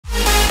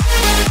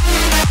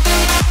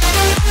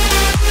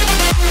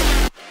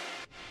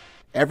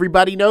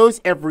Everybody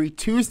knows every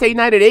Tuesday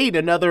night at 8,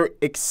 another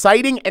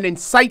exciting and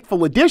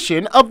insightful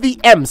edition of the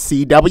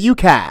MCW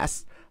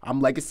Cast. I'm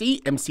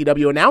Legacy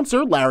MCW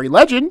announcer Larry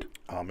Legend.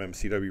 I'm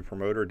MCW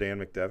promoter Dan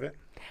McDevitt.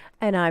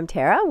 And I'm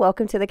Tara.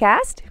 Welcome to the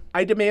cast.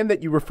 I demand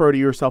that you refer to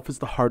yourself as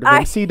the heart of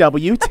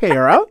MCW,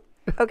 Tara.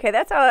 Okay,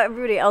 that's how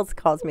everybody else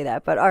calls me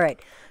that, but all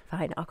right.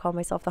 Fine, I'll call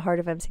myself the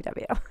heart of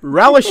MCW.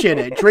 Relish in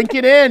it. Drink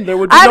it in. There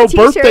would be no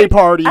birthday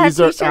parties.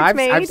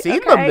 I've seen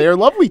them. They're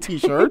lovely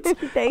T-shirts.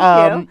 Thank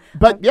you.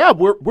 But yeah,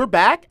 we're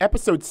back.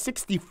 Episode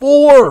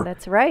 64.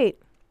 That's right.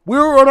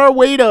 We're on our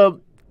way to,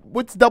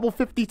 what's double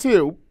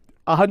 52?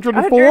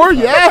 104?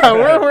 Yeah,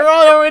 we're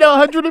on our way to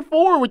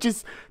 104, which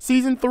is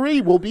season 3.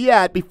 We'll be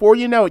at, before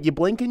you know it, you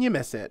blink and you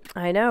miss it.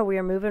 I know. We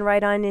are moving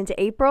right on into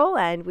April,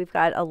 and we've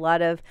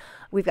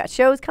got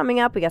shows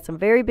coming up. We got some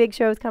very big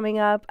shows coming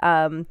up.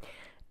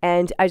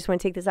 And I just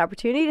want to take this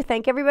opportunity to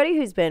thank everybody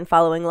who's been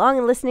following along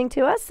and listening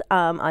to us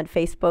on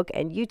Facebook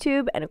and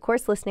YouTube, and of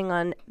course listening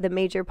on the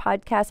major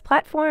podcast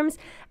platforms: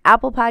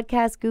 Apple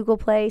Podcasts, Google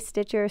Play,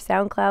 Stitcher,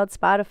 SoundCloud,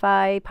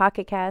 Spotify,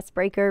 Pocket Cast,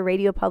 Breaker,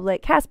 Radio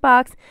Public,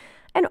 CastBox,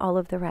 and all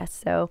of the rest.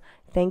 So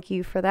thank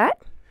you for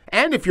that.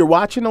 And if you're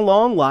watching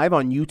along live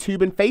on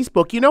YouTube and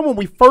Facebook, you know, when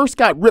we first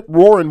got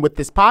rip-roaring with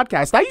this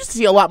podcast, I used to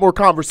see a lot more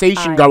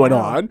conversation going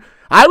on.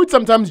 I would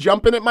sometimes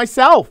jump in it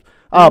myself.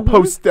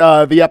 Post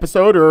the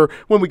episode or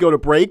when we go to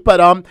break.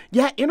 But,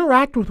 yeah,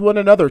 interact with one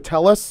another.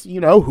 Tell us, you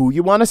know, who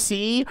you want to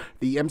see.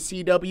 The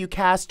MCW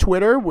Cast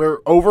Twitter. We're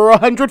over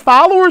 100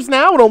 followers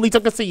now. It only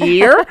took us a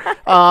year.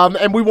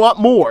 And we want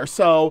more.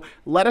 So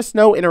let us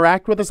know.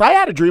 Interact with us. I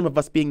had a dream of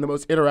us being the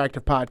most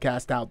interactive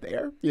podcast out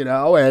there, you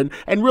know, and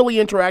really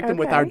interacting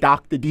with our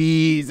Dr.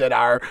 D's and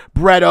our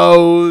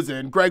Brettos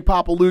and Greg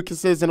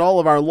Papalucases and all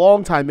of our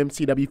longtime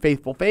MCW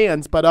faithful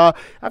fans. But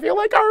I feel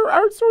like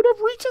our sort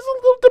of reach is a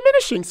little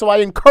diminishing. So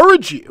I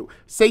encourage you,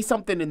 say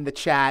something in the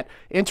chat,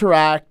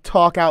 interact,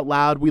 talk out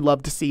loud. We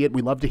love to see it.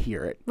 We love to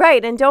hear it.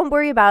 Right, and don't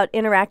worry about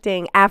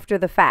interacting after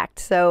the fact.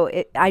 So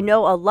I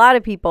know a lot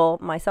of people,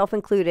 myself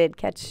included,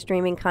 catch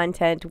streaming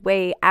content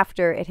way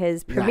after it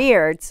has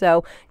premiered.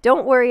 So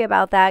don't worry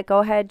about that. Go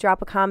ahead,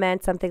 drop a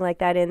comment, something like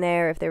that in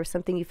there if there was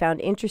something you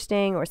found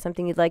interesting or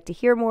something you'd like to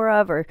hear more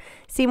of or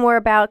see more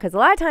about. Because a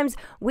lot of times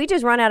we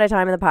just run out of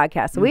time in the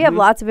podcast. So we have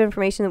lots of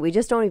information that we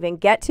just don't even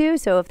get to.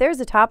 So if there's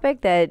a topic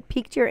that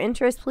piqued your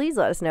interest, please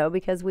let us know,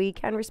 because we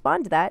can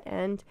respond to that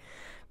and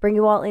bring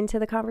you all into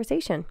the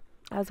conversation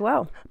as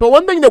well. But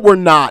one thing that we're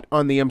not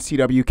on the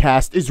MCW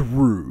Cast is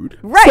rude.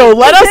 Right. So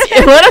let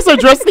us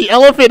address the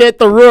elephant at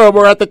the room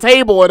or at the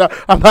table. And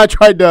I'm not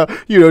trying to,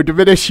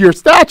 diminish your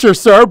stature,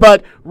 sir,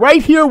 but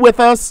right here with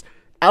us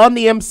on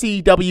the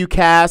MCW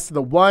Cast,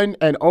 the one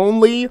and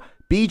only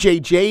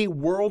BJJ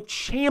World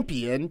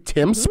Champion,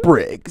 Tim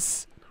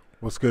Spriggs.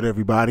 What's good,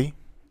 everybody?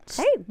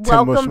 Hey,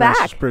 welcome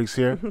back. Spriggs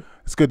here.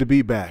 It's good to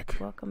be back.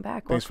 Welcome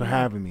back. Thanks for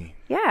having me.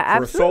 Yeah,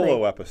 absolutely. For a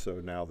solo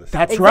episode now.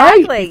 That's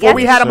exactly. right. Before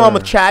we had him on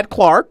with Chad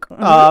Clark,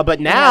 but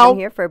now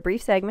here for a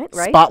brief segment,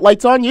 right?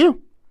 Spotlight's on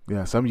you.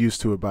 Yes, I'm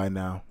used to it by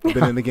now. I've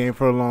been in the game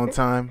for a long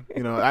time.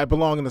 I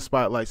belong in the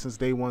spotlight since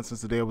day one,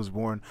 since the day I was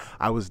born.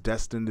 I was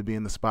destined to be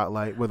in the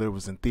spotlight, whether it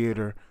was in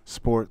theater,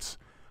 sports,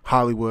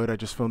 Hollywood. I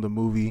just filmed a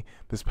movie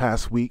this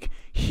past week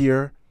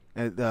here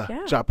at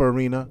Joppa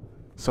Arena.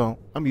 So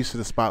I'm used to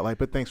the spotlight,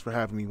 but thanks for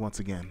having me once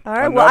again. All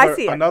right, I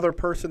see it. Another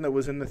person that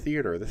was in the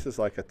theater. This is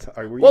like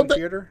were you in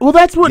theater? Well,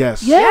 that's what.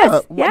 Yes.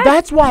 Yeah. Well,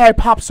 that's why I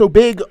popped so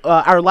big.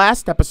 Our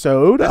last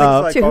episode.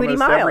 That's like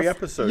almost every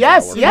episode.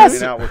 Yes, now. We're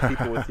moving out with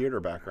people with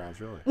theater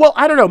backgrounds, really. Well,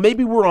 I don't know.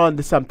 Maybe we're on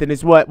to something.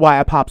 Is why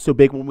I popped so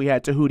big when we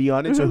had Tahuti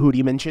on it.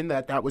 Tahuti mentioned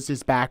that was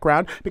his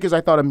background because I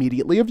thought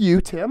immediately of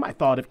you, Tim. I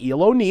thought of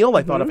Eel O'Neill.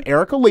 I thought of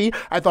Erica Lee.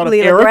 I thought of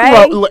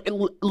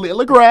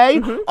Leila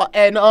Gray,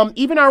 and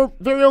even our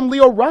very own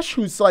Leo Rush,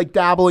 who's like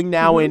dabbling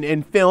now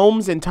in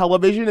films and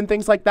television and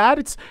things like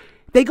that.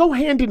 They go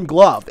hand in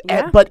glove.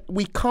 But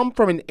we come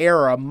from an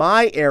era,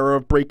 my era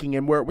of breaking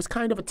in, where it was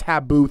kind of a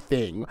taboo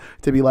thing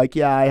to be like,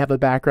 I have a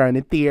background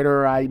in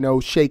theater. I know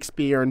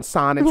Shakespeare and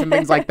sonnets and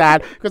things like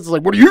that. Because it's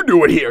like, what are you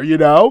doing here,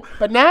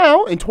 But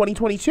now, in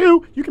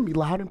 2022, you can be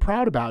loud and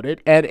proud about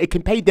it, and it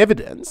can pay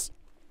dividends.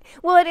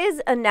 Well, it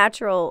is a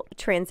natural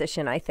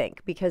transition, I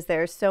think, because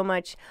there's so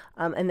much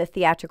in the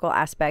theatrical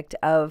aspect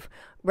of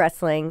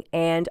wrestling,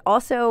 and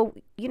also,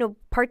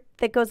 part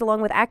that goes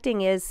along with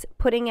acting is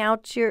putting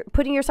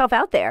yourself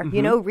out there,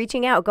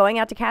 reaching out, going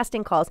out to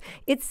casting calls.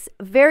 It's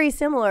very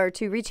similar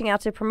to reaching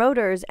out to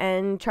promoters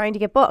and trying to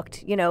get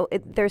booked.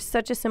 There's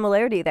such a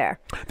similarity there.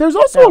 There's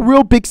also a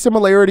real big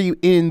similarity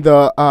in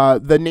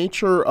the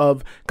nature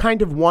of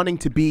kind of wanting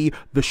to be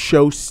the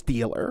show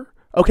stealer.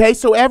 Okay,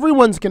 so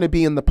everyone's going to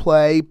be in the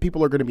play.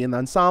 People are going to be in the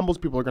ensembles.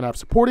 People are going to have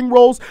supporting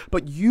roles.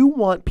 But you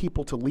want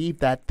people to leave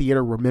that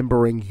theater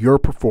remembering your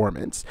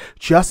performance.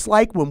 Just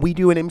like when we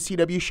do an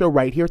MCW show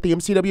right here at the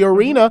MCW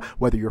Arena,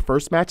 whether your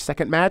first match,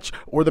 second match,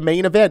 or the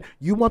main event,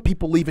 you want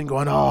people leaving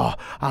going, oh,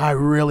 I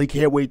really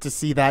can't wait to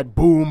see that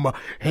Boom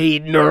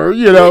Hayden, you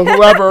know,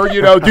 whoever,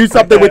 you know, do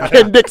something with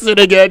Ken Dixon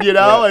again, you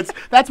know.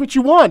 That's what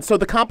you want. So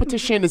the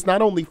competition is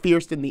not only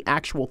fierce in the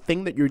actual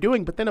thing that you're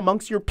doing, but then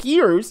amongst your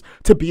peers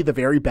to be the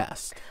very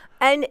best.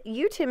 And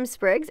you, Tim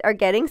Spriggs, are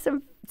getting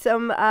some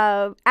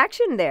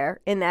action there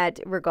in that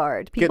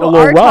regard. People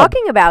are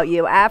talking about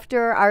you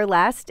after our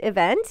last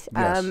event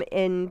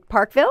in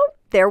Parkville.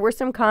 There were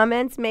some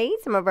comments made.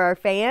 Some of our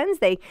fans,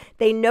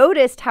 they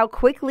noticed how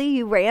quickly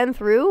you ran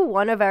through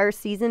one of our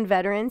seasoned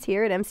veterans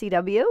here at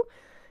MCW.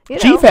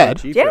 Chief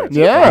Head.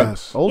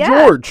 Yes. Old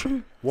George.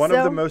 One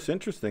of the most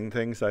interesting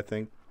things I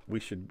think we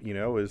should,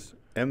 is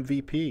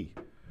MVP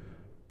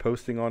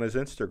posting on his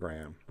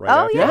Instagram. Right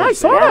I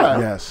saw that.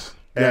 Yes.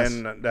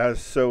 And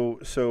so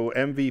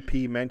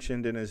MVP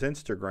mentioned in his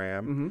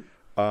Instagram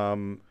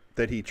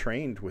that he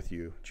trained with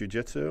you,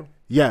 jiu-jitsu?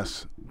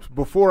 Yes.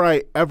 Before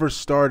I ever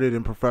started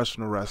in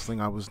professional wrestling,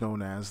 I was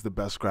known as the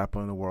best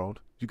grappler in the world.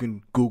 You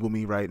can Google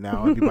me right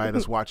now, everybody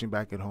that's watching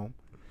back at home.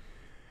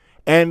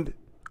 And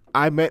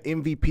I met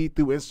MVP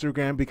through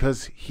Instagram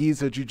because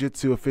he's a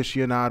jiu-jitsu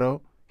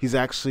aficionado. He's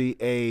actually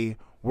a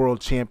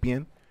world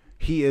champion.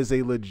 He is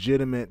a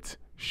legitimate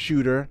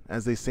shooter,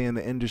 as they say in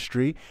the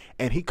industry,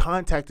 and he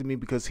contacted me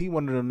because he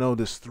wanted to know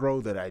this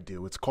throw that I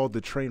do. It's called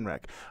the train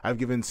wreck. I've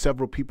given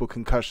several people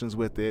concussions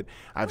with it.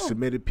 I've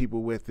submitted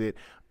people with it.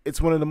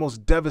 It's one of the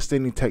most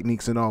devastating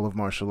techniques in all of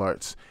martial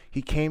arts.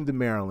 He came to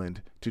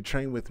Maryland to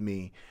train with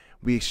me.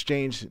 We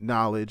exchanged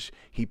knowledge.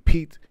 He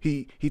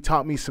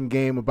taught me some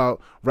game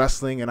about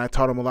wrestling, and I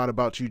taught him a lot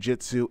about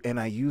jiu-jitsu, and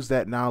I used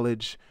that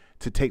knowledge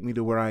to take me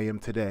to where I am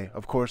today.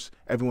 Of course,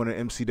 everyone at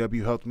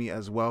MCW helped me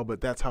as well,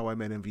 but that's how I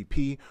met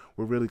MVP.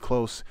 We're really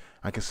close.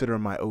 I consider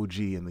him my OG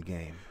in the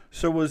game.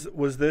 So was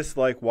this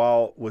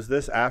was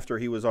this after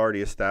he was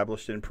already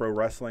established in pro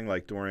wrestling,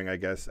 like during, I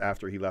guess,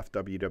 after he left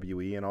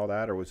WWE and all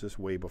that, or was this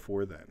way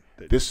before then?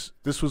 This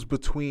was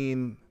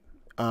between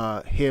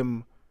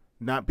him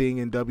not being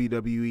in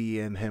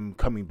WWE and him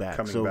coming back.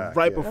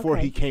 Right before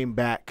he came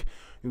back,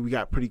 we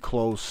got pretty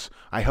close.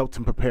 I helped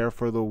him prepare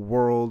for the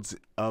Worlds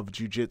of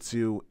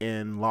Jiu-Jitsu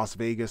in Las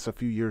Vegas a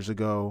few years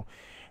ago,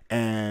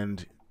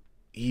 and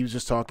he was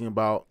just talking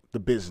about the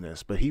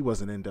business, but he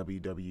wasn't in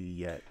WWE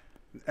yet.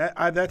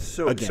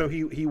 So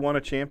he won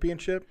a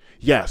championship?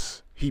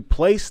 Yes. He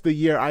placed the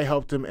year I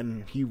helped him,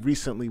 and he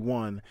recently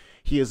won.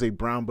 He is a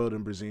brown belt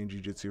in Brazilian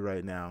Jiu-Jitsu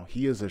right now.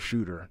 He is a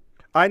shooter.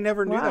 I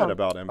never knew that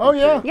about MVP. Oh,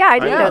 yeah. Yeah, I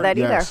didn't know that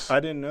either. I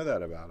didn't know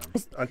that about him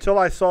until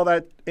I saw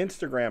that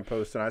Instagram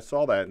post, and I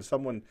saw that, and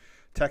someone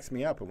texted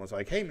me up and was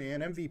like, hey, man,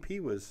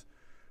 MVP was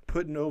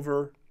putting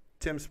over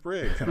Tim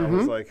Spriggs. And I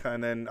was like,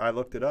 and then I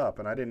looked it up,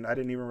 and I didn't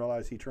even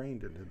realize he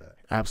trained into that.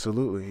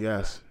 Absolutely,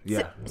 yes.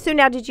 Yeah. So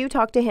now did you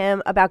talk to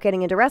him about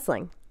getting into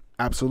wrestling?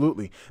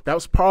 Absolutely. That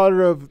was part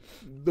of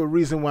the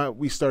reason why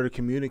we started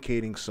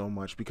communicating so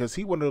much, because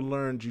he wanted to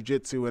learn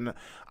jiu-jitsu, and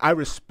I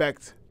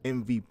respect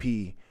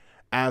MVP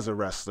as a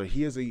wrestler.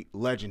 He is a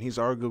legend. He's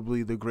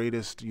arguably the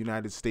greatest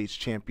United States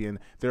champion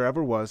there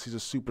ever was. He's a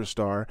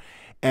superstar,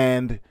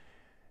 and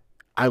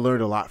I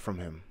learned a lot from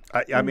him.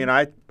 I mean,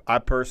 I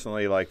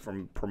personally, like,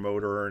 from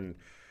promoter and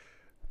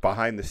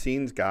behind the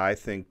scenes guy, I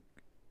think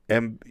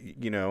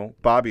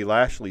Bobby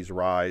Lashley's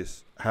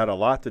rise had a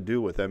lot to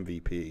do with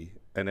MVP,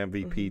 and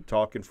MVP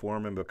talking for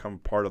him and become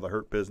part of the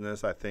Hurt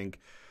Business. I think,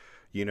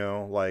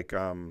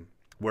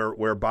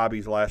 where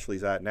Bobby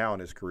Lashley's at now in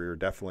his career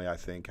definitely, I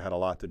think, had a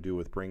lot to do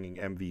with bringing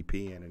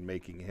MVP in and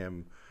making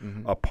him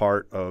a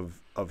part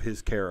of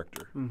his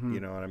character. You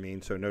know what I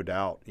mean? So no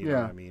doubt, you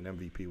know what I mean,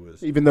 MVP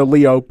was... Even though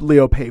Leo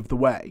paved the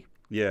way.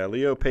 Yeah,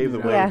 Leo paved the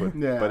way, but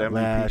MVP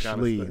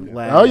Lashley.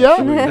 Oh,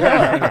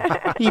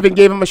 yeah. He even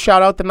gave him a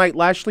shout-out the night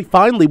Lashley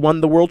finally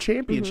won the World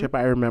Championship,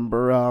 I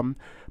remember.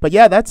 But,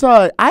 yeah, that's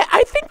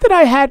I think that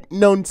I had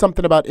known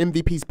something about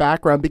MVP's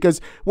background, because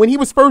when he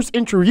was first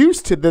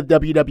introduced to the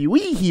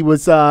WWE, he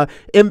was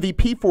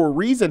MVP for a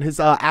reason. His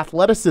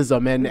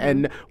athleticism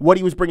and what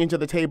he was bringing to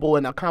the table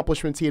and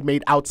accomplishments he had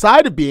made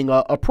outside of being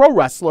a pro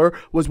wrestler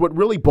was what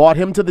really brought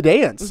him to the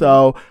dance.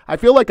 So I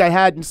feel like I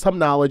had some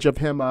knowledge of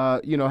him,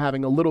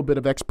 having a little bit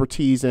of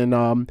expertise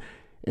in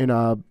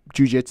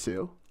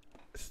jiu-jitsu.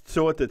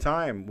 So at the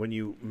time when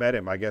you met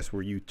him, I guess,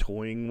 were you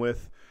toying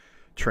with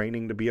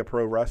training to be a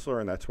pro wrestler,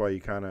 and that's why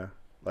you kind of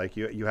like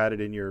you had it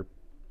in your...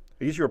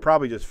 I guess you were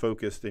probably just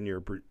focused in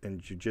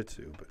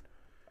jiu-jitsu, but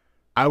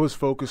I was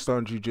focused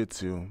on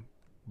jiu-jitsu,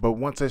 but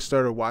once I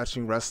started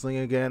watching wrestling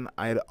again,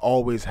 I had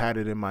always had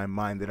it in my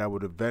mind that I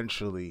would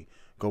eventually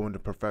go into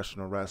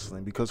professional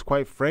wrestling, because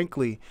quite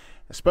frankly,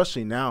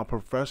 especially now,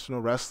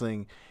 professional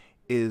wrestling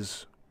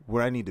is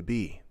where I need to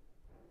be.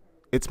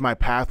 It's my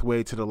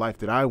pathway to the life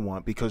that I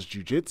want, because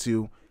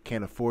jiu-jitsu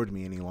can't afford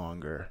me any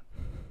longer.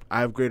 I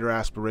have greater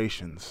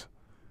aspirations.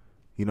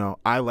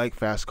 I like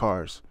fast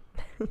cars.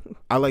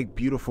 I like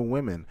beautiful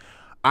women.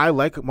 I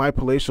like my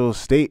palatial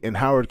estate in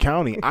Howard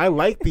County. I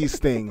like these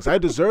things. I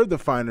deserve the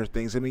finer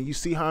things. I mean, you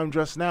see how I'm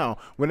dressed now.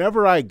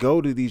 Whenever I go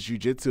to these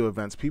jiu-jitsu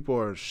events, people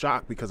are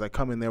shocked because I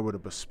come in there with a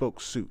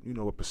bespoke suit. You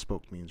know what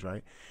bespoke means,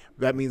 right?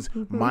 That means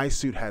my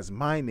suit has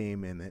my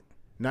name in it,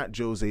 not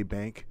Jose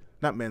Bank,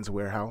 not Men's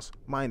Warehouse,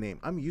 my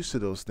name. I'm used to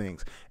those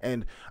things.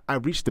 And I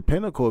reached the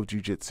pinnacle of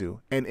jiu-jitsu.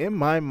 And in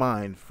my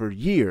mind, for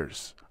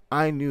years,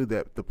 I knew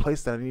that the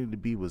place that I needed to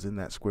be was in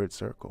that squared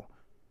circle.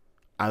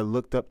 I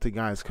looked up to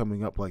guys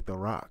coming up like The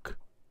Rock,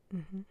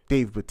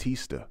 Dave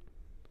Bautista.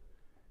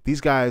 These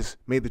guys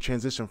made the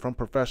transition from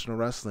professional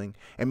wrestling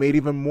and made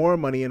even more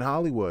money in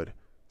Hollywood.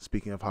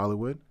 Speaking of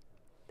Hollywood,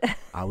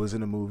 I was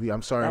in a movie.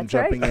 I'm sorry, I'm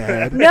jumping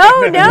ahead.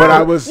 No,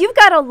 but you've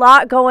got a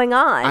lot going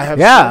on. I have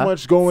so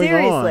much going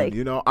Seriously. on.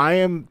 You know, I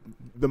am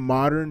the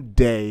modern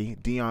day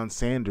Deion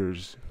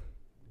Sanders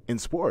in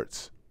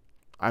sports.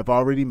 I've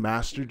already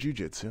mastered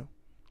jiu-jitsu.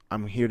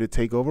 I'm here to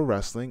take over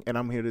wrestling, and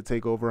I'm here to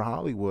take over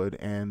Hollywood,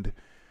 and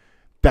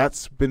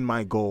that's been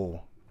my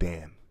goal,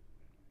 Dan,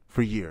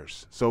 for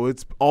years. So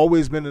it's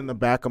always been in the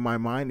back of my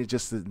mind. It's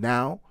just that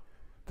now,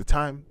 the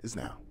time is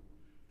now.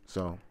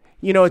 So,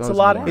 you know, it's a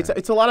lot.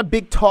 It's a lot of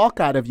big talk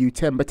out of you,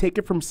 Tim. But take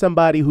it from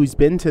somebody who's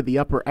been to the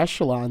upper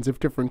echelons of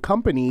different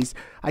companies.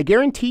 I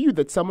guarantee you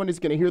that someone is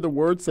going to hear the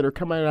words that are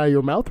coming out of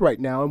your mouth right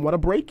now and want to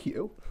break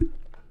you.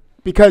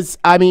 Because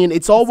I mean,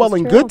 it's all well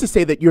and good to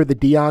say that you're the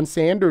Deion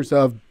Sanders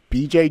of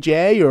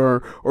BJJ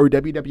or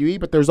WWE,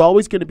 but there's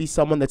always going to be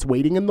someone that's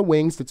waiting in the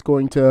wings that's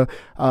going to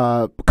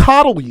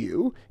coddle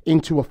you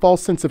into a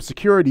false sense of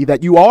security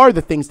that you are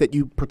the things that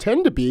you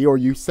pretend to be or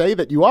you say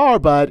that you are,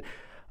 but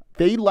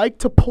they like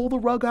to pull the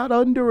rug out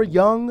under a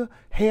young,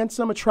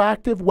 handsome,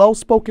 attractive,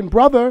 well-spoken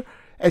brother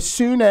as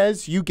soon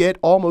as you get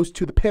almost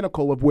to the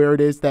pinnacle of where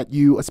it is that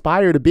you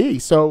aspire to be.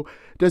 So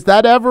does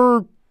that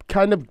ever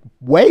kind of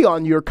weigh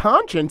on your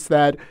conscience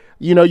that,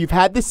 you know, you've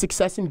had this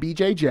success in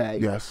BJJ.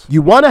 Yes.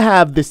 You want to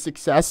have this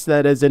success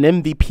that is an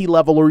MVP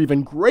level or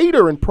even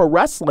greater in pro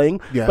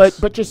wrestling. Yes.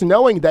 But just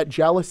knowing that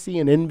jealousy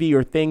and envy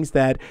are things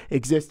that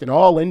exist in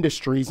all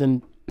industries,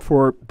 and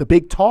for the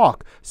big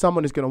talk,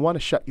 someone is going to want to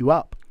shut you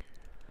up.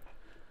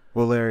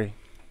 Well, Larry,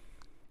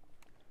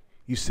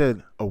 you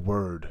said a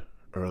word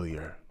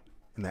earlier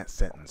in that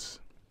sentence.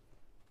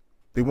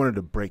 They wanted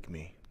to break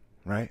me,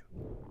 right?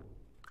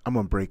 I'm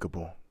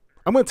unbreakable.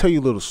 I'm going to tell you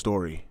a little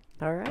story.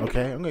 All right.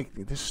 Okay,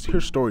 this is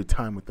your story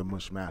time with the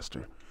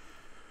Mushmaster.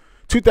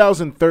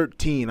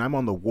 2013, I'm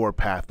on the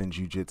warpath in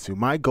jiu-jitsu.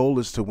 My goal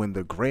is to win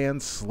the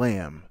Grand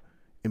Slam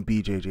in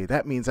BJJ.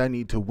 That means I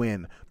need to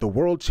win the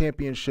World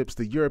Championships,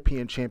 the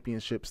European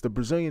Championships, the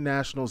Brazilian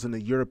Nationals, and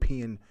the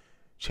European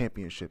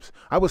Championships.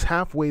 I was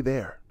halfway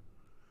there.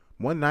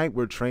 One night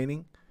we're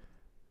training.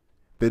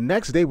 The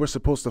next day we're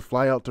supposed to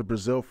fly out to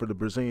Brazil for the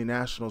Brazilian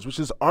Nationals, which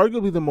is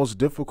arguably the most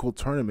difficult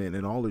tournament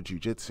in all of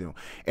jiu-jitsu.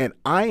 And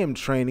I am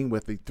training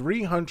with a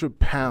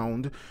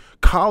 300-pound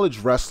college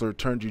wrestler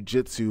turned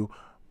jiu-jitsu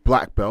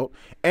black belt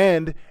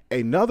and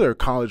another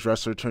college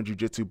wrestler turned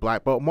jiu-jitsu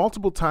black belt,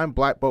 multiple-time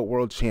black belt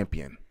world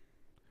champion.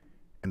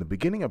 In the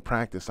beginning of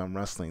practice, I'm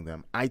wrestling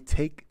them. I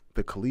take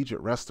the collegiate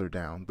wrestler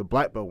down, the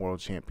black belt world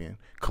champion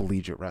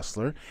collegiate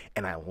wrestler,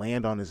 and I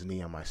land on his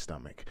knee on my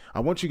stomach. I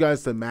want you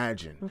guys to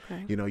imagine,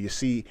 you know, you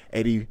see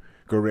Eddie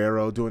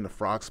Guerrero doing the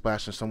frog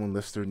splash and someone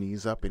lifts their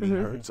knees up and he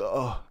hurts.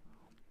 Oh,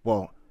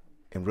 well,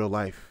 in real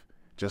life,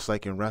 just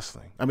like in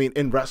wrestling. I mean,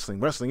 in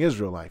wrestling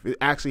is real life. It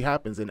actually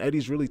happens, and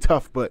Eddie's really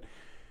tough, but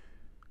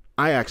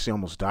I actually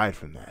almost died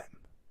from that.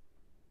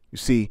 You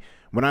see,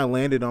 when I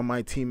landed on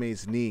my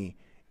teammate's knee,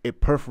 it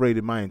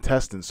perforated my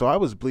intestines, so I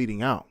was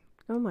bleeding out.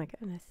 Oh, my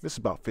goodness. This is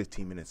about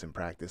 15 minutes in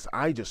practice.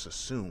 I just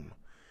assume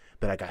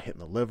that I got hit in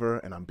the liver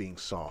and I'm being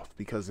soft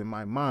because in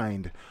my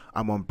mind,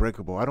 I'm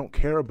unbreakable. I don't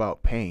care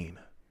about pain.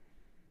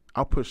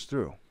 I'll push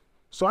through.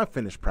 So I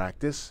finish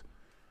practice.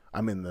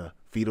 I'm in the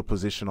fetal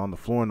position on the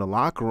floor in the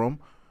locker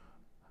room.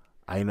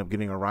 I end up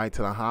getting a ride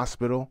to the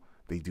hospital.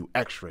 They do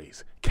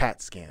x-rays,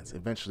 CAT scans,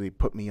 eventually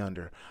put me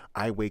under.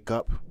 I wake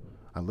up.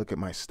 I look at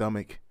my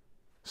stomach,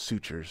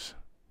 sutures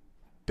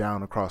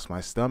down across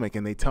my stomach,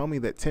 and they tell me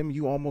that, Tim,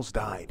 you almost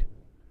died.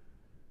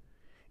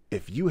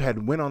 If you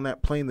had went on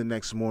that plane the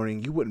next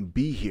morning, you wouldn't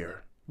be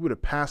here. You would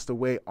have passed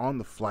away on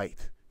the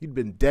flight. You'd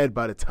been dead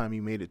by the time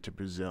you made it to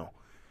Brazil.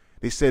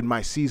 They said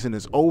my season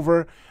is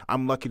over.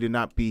 I'm lucky to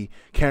not be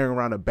carrying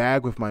around a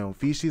bag with my own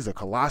feces, a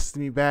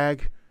colostomy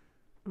bag.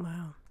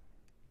 Wow.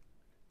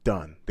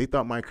 Done. They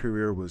thought my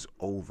career was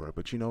over.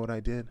 But you know what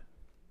I did?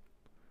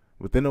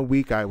 Within a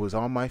week, I was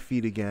on my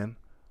feet again.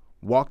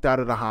 Walked out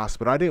of the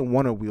hospital. I didn't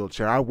want a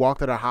wheelchair. I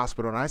walked out of the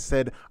hospital and I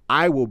said,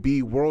 I will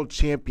be world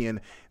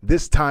champion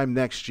this time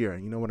next year.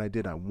 And you know what I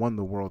did? I won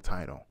the world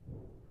title.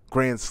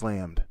 Grand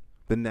slammed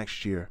the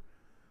next year.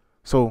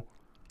 So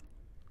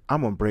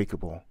I'm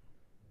unbreakable.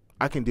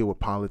 I can deal with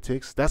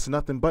politics. That's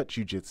nothing but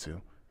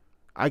jiu-jitsu.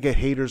 I get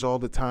haters all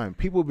the time.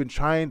 People have been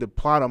trying to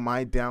plot on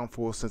my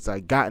downfall since I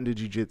got into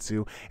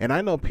jiu-jitsu. And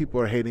I know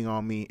people are hating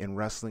on me in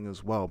wrestling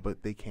as well,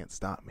 but they can't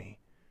stop me.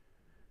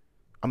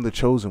 I'm the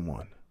chosen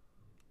one.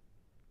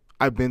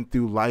 I've been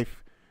through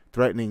life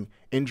life-threatening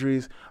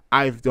injuries.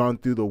 I've gone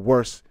through the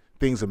worst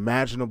things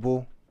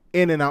imaginable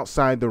in and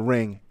outside the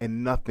ring,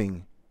 and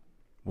nothing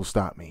will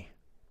stop me.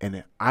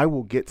 And I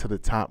will get to the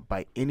top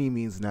by any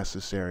means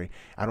necessary.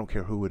 I don't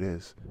care who it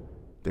is.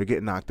 They're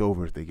getting knocked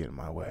over if they get in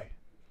my way.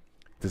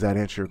 Does that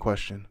answer your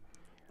question?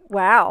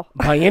 Wow.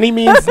 By any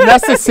means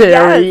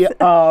necessary,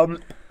 Yes.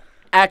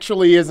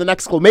 Actually is an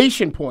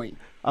exclamation point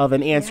of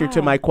an answer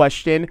to my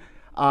question.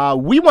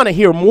 We want to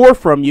hear more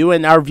from you,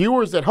 and our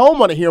viewers at home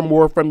want to hear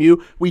more from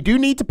you. We do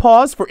need to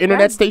pause for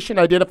internet station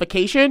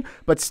identification,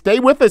 but stay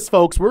with us,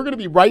 folks. We're going to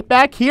be right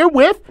back here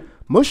with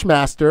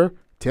Mushmaster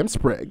Tim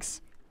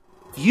Spriggs.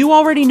 You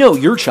already know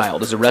your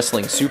child is a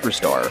wrestling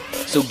superstar,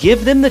 so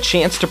give them the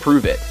chance to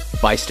prove it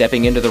by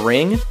stepping into the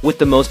ring with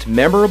the most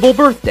memorable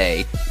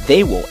birthday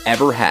they will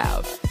ever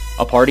have.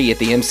 A party at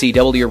the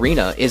MCW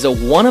Arena is a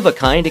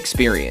one-of-a-kind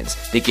experience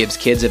that gives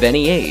kids of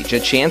any age a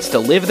chance to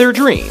live their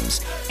dreams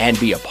and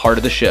be a part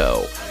of the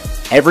show.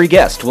 Every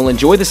guest will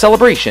enjoy the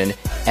celebration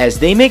as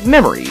they make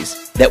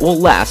memories that will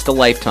last a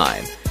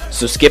lifetime.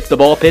 So skip the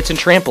ball pits and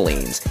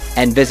trampolines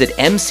and visit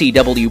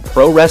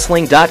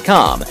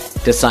MCWProWrestling.com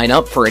to sign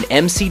up for an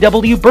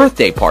MCW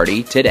birthday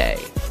party today.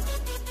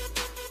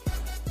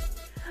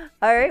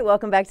 All right,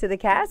 welcome back to the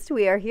cast.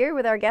 We are here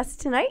with our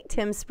guest tonight,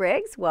 Tim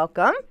Spriggs.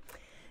 Welcome.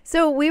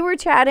 So we were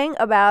chatting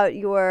about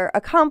your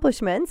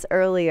accomplishments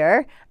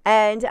earlier,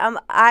 and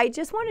I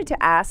just wanted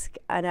to ask,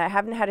 and I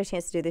haven't had a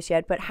chance to do this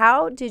yet, but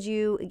how did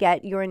you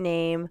get your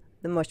name,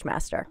 the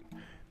Mushmaster?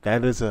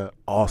 That is an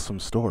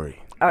awesome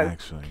story,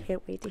 actually. I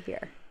can't wait to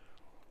hear.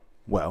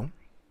 Well,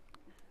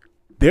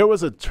 there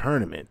was a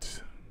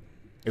tournament.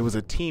 It was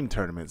a team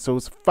tournament. So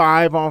it's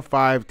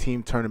 5-on-5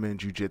 team tournament in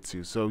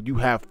jiu-jitsu. So you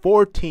have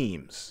 4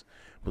 teams.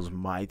 It was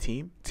my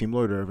team, Team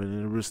Lloyd Irvin,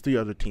 and there was 3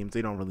 other teams.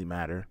 They don't really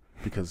matter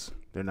because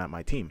they're not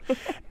my team.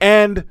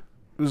 And it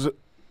was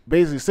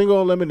basically single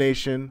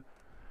elimination.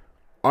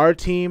 Our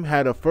team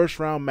had a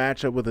first-round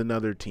matchup with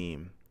another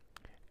team.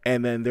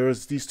 And then there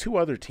was these 2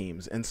 other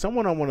teams. And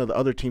someone on one of the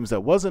other teams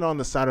that wasn't on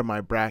the side of my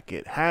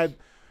bracket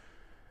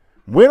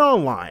went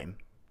online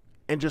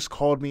and just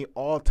called me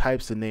all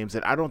types of names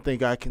that I don't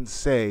think I can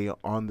say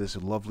on this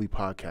lovely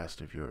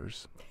podcast of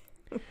yours.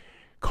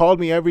 Called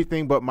me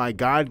everything but my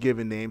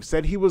God-given name.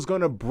 Said he was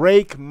going to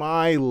break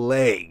my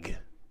leg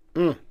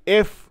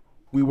if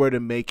we were to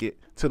make it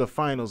to the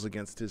finals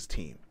against his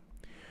team.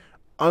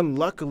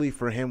 Unluckily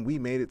for him, we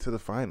made it to the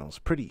finals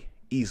pretty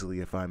easily,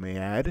 if I may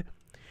add.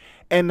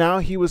 And now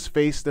he was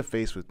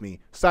face-to-face with me.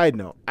 Side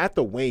note, at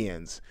the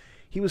weigh-ins,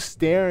 he was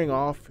staring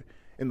off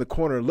in the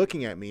corner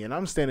looking at me, and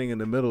I'm standing in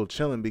the middle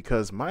chilling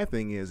because my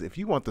thing is, if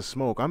you want the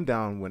smoke, I'm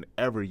down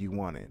whenever you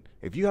want it.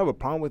 If you have a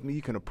problem with me,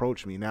 you can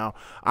approach me. Now,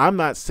 I'm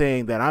not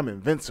saying that I'm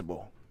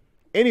invincible.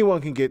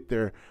 Anyone can get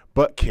their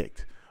butt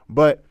kicked,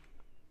 but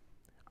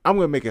I'm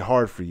going to make it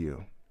hard for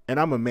you,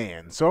 and I'm a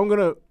man. So I'm going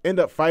to end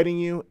up fighting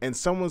you, and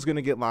someone's going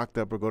to get locked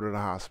up or go to the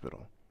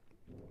hospital.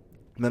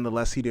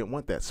 Nonetheless, he didn't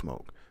want that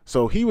smoke.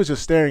 So he was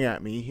just staring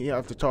at me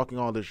after talking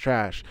all this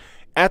trash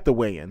at the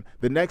weigh-in.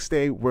 The next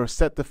day, we're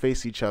set to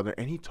face each other,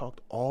 and he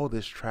talked all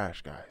this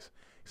trash, guys.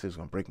 He said he was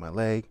going to break my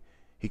leg.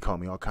 He called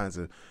me all kinds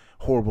of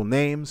horrible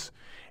names.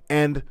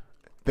 And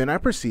then I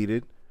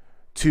proceeded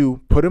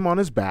to put him on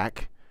his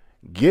back,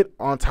 get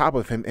on top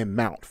of him, and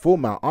mount, full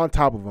mount, on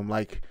top of him.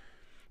 Like,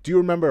 do you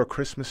remember A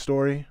Christmas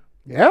Story?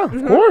 Yeah,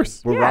 of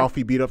course. Where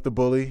Ralphie beat up the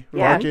bully,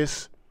 Yeah.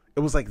 Ruckus. It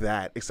was like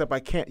that, except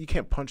you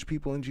can't punch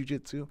people in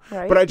jiu-jitsu.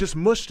 Right. But I just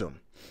mushed him.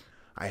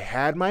 I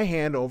had my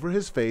hand over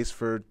his face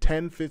for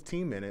 10,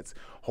 15 minutes,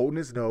 holding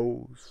his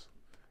nose,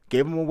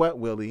 gave him a wet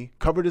willy,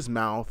 covered his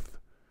mouth,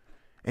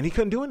 and he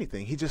couldn't do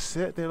anything. He just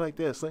sat there like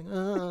this, like,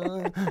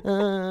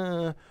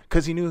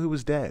 because he knew he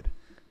was dead.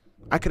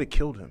 I could have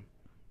killed him.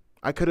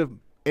 I could have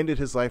ended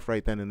his life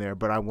right then and there,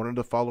 but I wanted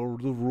to follow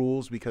the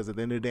rules because at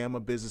the end of the day, I'm a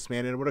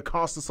businessman, and it would have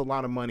cost us a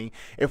lot of money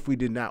if we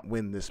did not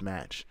win this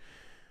match.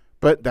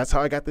 But that's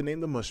how I got the name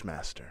the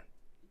Mushmaster.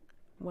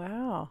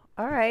 Wow.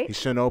 All right. He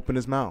shouldn't open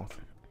his mouth.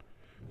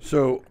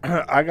 So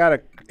I got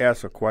to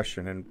ask a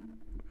question, and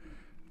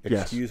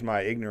Yes. excuse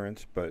my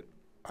ignorance, but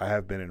I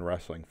have been in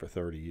wrestling for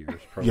 30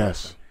 years. Pro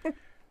Yes.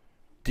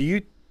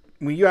 wrestling.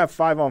 When you have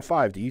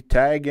 5-on-5, do you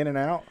tag in and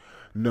out?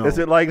 No. Is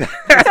it like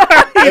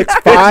that? It's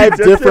 5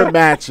 different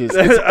matches.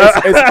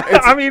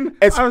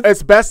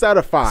 It's best out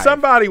of 5.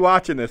 Somebody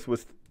watching this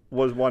was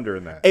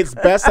wondering that. It's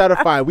best out of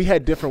 5. We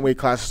had different weight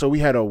classes. So we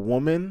had a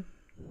woman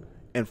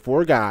and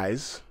 4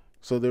 guys.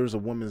 So there was a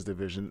women's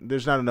division.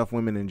 There's not enough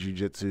women in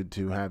jiu-jitsu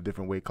to have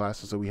different weight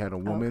classes. So we had a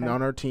woman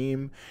on our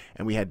team,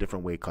 and we had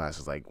different weight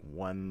classes like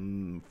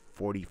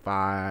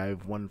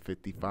 145,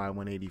 155,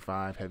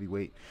 185,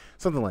 heavyweight,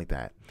 something like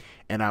that.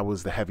 And I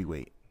was the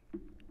heavyweight.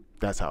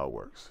 That's how it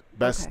works.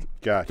 Best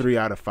Gotcha. 3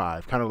 out of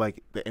 5, kind of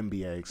like the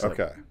NBA. Except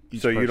Okay.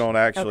 each So you person. don't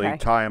actually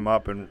tie them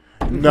up and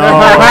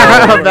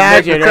No.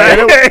 Imagine.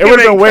 It would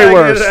have been way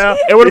worse.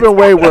 It would have been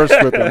way worse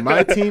with him.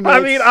 My teammates. I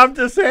mean, I'm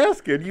just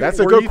asking. That's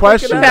a good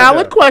question.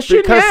 Valid question.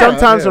 Because yeah.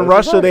 sometimes in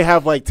Russia they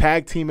have like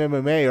tag team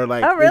MMA or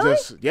like Oh, really?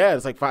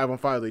 it's like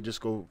 5-on-5. They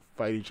just go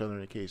fight each other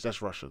in a cage.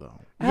 That's Russia though.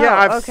 Yeah,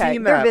 I've okay.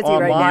 seen They're that busy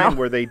right online now.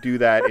 where they do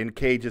that in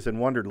cages and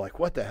wondered like,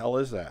 what the hell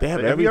is that? They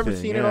have you everything. ever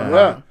seen it yeah.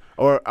 online?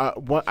 Or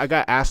I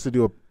got asked to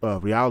do a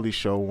reality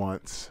show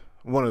once.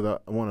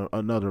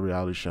 Another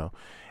reality show,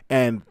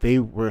 and they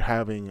were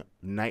having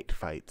night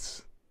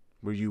fights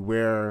where you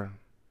wear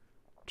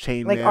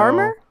chainmail, Like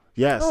armor?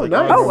 Yes, like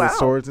nice. armor Oh, wow. with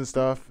swords and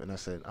stuff. And I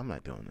said, I'm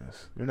not doing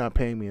this. You're not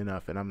paying me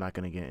enough, and I'm not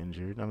going to get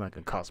injured. I'm not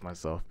going to cost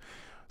myself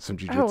some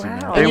jiu-jitsu wow.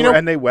 match. They you know-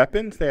 and they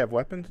weapons? They have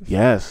weapons? and stuff?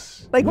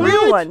 Yes, Like we,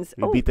 real ones.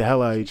 we Oh, beat the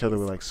hell out of each other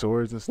with like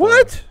swords and stuff.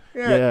 What?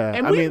 Yeah,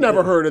 And I we've mean,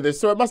 never heard of this,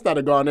 so it must not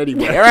have gone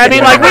anywhere. I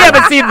mean, like, we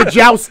haven't seen the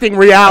jousting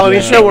reality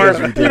Yeah, show where, it's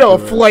you know, a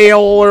ridiculous. flail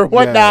or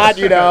whatnot, Yes.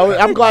 you know.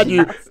 I'm glad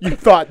you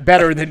thought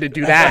better than to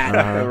do that.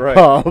 Right.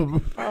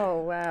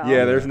 oh wow.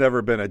 Yeah, there's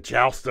never been a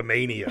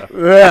joustomania.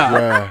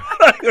 Yeah.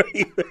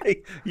 Yeah,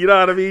 You know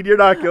what I mean? You're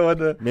not going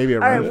to. maybe a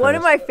All right, run one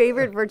of fest. my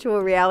favorite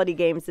virtual reality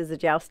games is a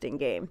jousting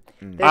game.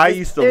 I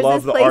used to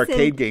love the place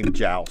arcade game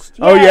Joust.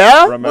 Oh,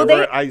 yeah?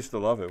 Remember? I used to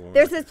love it.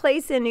 There's this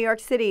place in New York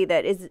City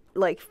that is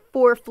like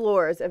 4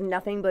 floors of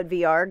nothing but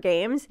VR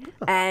games,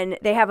 and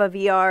they have a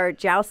VR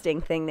jousting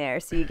thing there.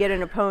 So you get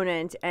an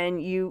opponent, and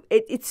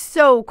it's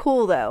so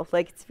cool though.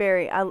 Like it's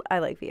very, I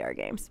like VR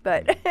games,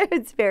 but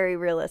it's very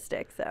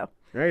realistic. So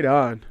Right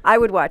on. I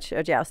would watch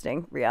a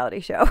jousting reality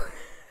show.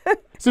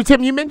 So,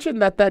 Tim, you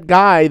mentioned that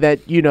guy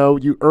that, you know,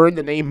 you earned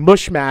the name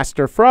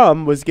Mushmaster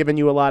from was giving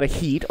you a lot of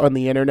heat on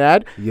the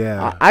internet.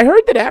 Yeah. I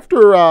heard that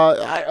after,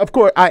 of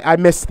course, I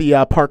missed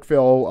the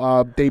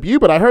Parkville debut,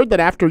 but I heard that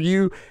after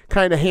you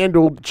kind of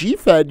handled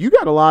G-Fed, you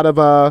got a lot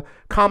of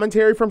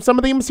commentary from some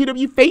of the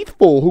MCW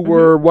faithful who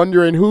were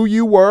wondering who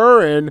you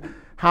were and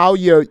how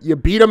you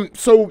beat them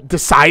so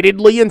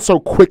decidedly and so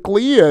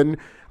quickly, and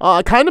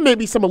kind of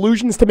maybe some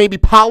allusions to maybe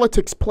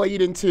politics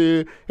played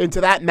into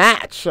that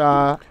match.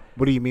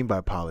 What do you mean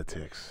by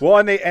politics? Well,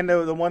 and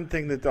the one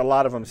thing that a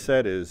lot of them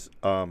said is,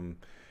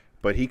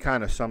 but he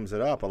kind of sums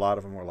it up. A lot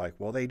of them were like,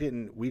 well, we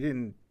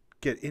didn't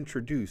get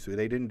introduced.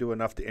 They didn't do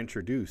enough to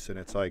introduce. And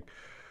it's like,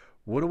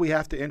 what do we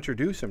have to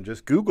introduce him?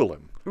 Just Google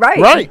him.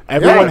 Right.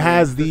 Everyone Yeah.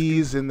 has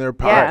these in their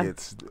Yeah.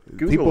 pockets.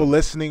 Google People it.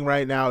 listening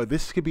right now,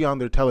 this could be on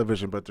their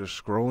television, but they're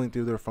scrolling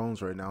through their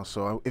phones right now.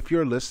 So if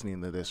you're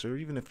listening to this, or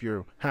even if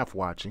you're half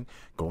watching,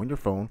 go on your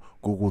phone,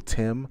 Google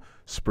Tim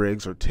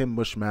Spriggs or Tim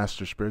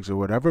Mushmaster Spriggs or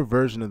whatever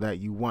version of that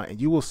you want, and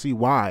you will see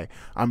why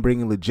I'm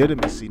bringing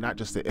legitimacy, not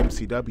just to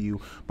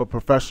MCW, but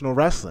professional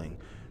wrestling.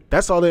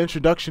 That's all the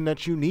introduction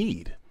that you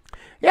need.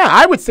 Yeah,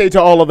 I would say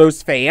to all of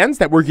those fans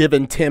that were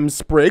giving Tim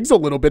Spriggs a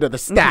little bit of the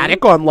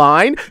static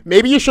online,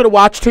 maybe you should have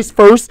watched his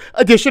first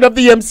edition of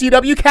the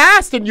MCW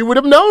cast and you would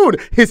have known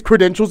his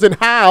credentials and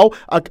how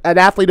an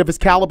athlete of his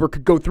caliber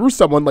could go through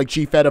someone like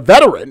G-Fed, a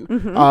veteran,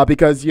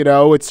 because, you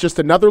know, it's just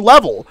another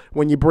level.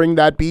 When you bring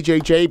that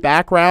BJJ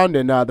background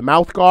and the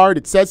mouth guard,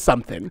 it says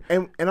something.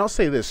 And I'll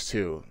say this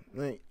too.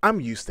 Like, I'm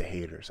used to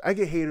haters. I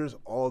get haters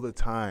all the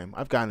time.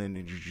 I've gotten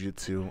into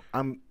jiu-jitsu.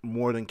 I'm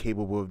more than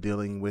capable of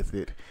dealing with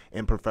it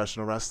in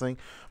professional wrestling.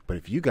 But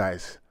if you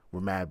guys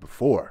were mad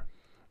before,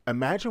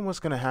 imagine what's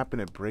going to happen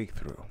at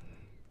Breakthrough.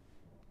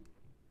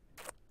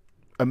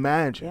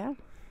 Imagine. Yeah.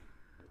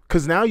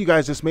 Because now you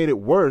guys just made it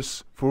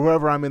worse for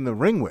whoever I'm in the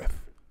ring with.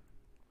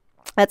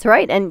 That's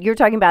right. And you're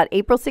talking about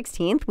April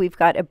 16th. We've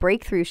got a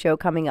breakthrough show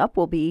coming up.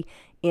 We'll be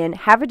in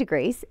Havre de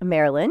Grace,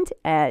 Maryland,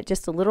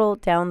 just a little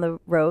down the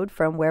road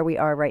from where we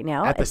are right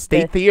now. At the It's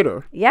State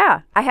Theater.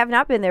 Yeah, I have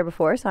not been there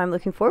before, so I'm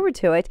looking forward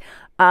to it.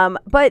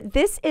 But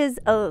this is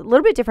a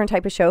little bit different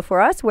type of show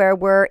for us, where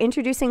we're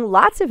introducing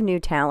lots of new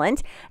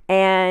talent,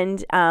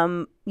 and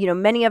you know,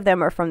 many of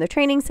them are from the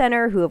training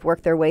center who have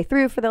worked their way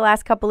through for the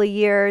last couple of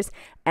years,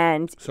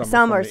 and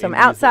Some are from the some indies,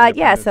 the outside,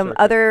 yeah, independent some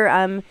circuit.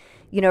 other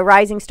you know,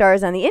 rising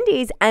stars on the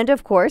indies, and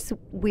of course,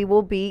 you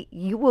will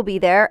be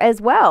there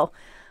as well.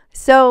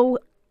 So,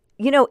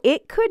 you know,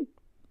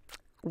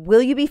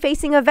 will you be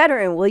facing a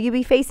veteran? Will you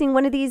be facing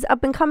one of these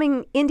up and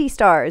coming indie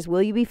stars?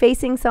 Will you be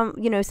facing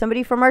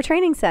somebody from our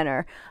training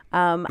center?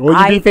 Will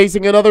you be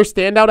facing another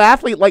standout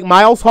athlete like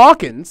Miles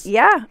Hawkins?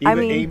 Yeah,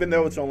 Even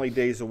though it's only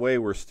days away,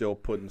 we're still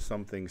putting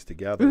some things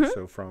together.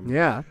 So from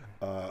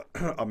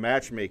a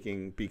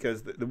matchmaking,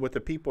 because what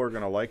the people are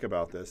going to like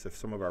about this, if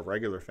some of our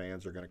regular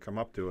fans are going to come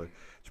up to it,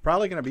 it's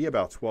probably going to be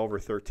about 12 or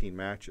 13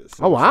 matches.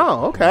 So Oh,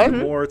 wow. Okay.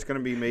 More, it's going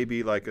to be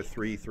maybe like a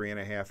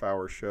 3.5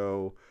 hour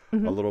show, a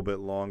little bit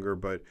longer.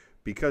 But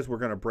because we're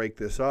going to break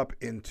this up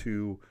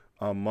into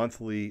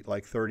monthly,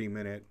 like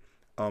 30-minute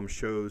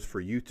shows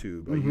for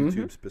YouTube, a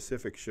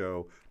YouTube-specific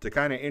show, to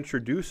kind of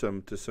introduce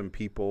them to some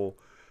people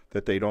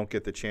that they don't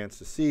get the chance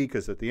to see.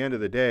 Because at the end of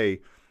the day,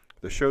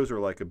 the shows are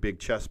like a big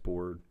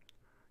chessboard.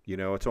 You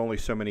know, it's only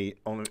so many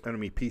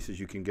pieces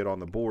you can get on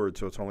the board,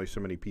 so it's only so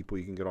many people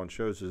you can get on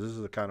shows. So this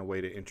is the kind of way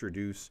to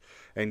introduce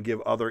and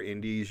give other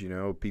indies, you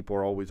know, people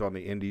are always on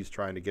the indies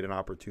trying to get an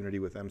opportunity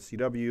with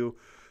MCW.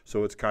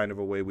 So it's kind of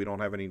a way we don't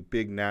have any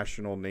big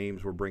national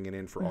names we're bringing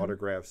in for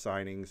autograph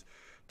signings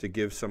to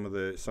give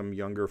some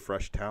younger,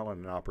 fresh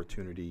talent an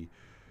opportunity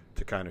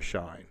to kind of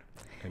shine.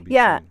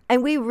 Yeah, seen.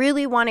 And we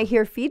really want to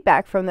hear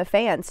feedback from the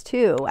fans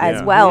too,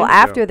 as well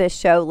after this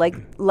show. Like,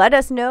 let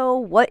us know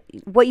what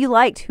you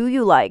liked, who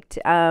you liked,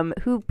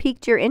 who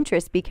piqued your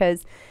interest,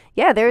 because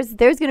there's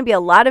going to be a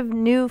lot of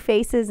new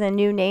faces and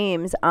new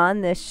names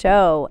on this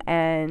show,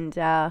 and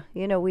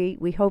you know,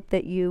 we hope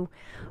that you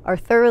are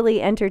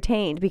thoroughly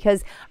entertained,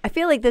 because I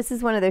feel like this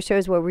is one of those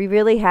shows where we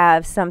really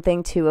have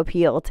something to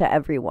appeal to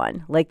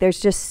everyone. Like,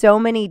 there's just so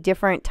many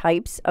different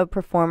types of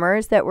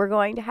performers that we're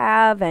going to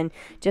have, and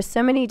just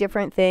so many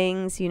different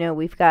things. You know,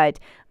 we've got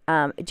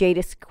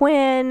Jadis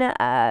Quinn,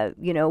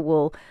 you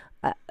know,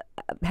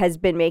 has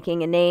been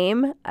making a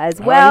name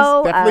as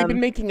well. He's definitely been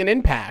making an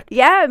impact.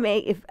 Yeah,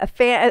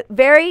 a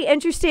very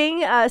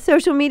interesting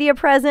social media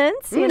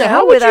presence, you know,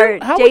 how with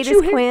would our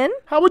Jadis Quinn.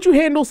 How would you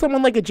handle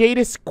someone like a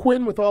Jadis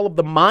Quinn with all of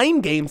the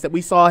mind games that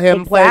we saw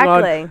him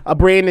playing on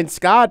Brandon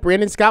Scott?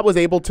 Brandon Scott was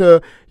able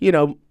to, you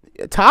know,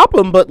 top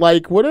him, but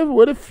like, what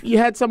if you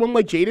had someone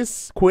like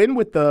Jadis Quinn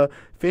with the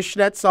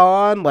fishnets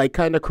on, like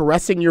kind of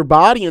caressing your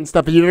body and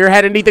stuff? Have you ever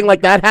had anything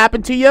like that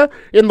happen to you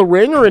in the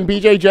ring or in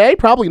BJJ?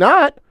 Probably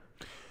not.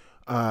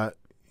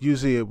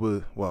 Usually it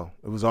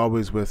was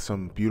always with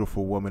some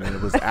beautiful woman, and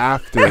it was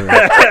after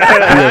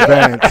the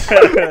event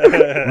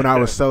when I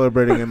was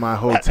celebrating in my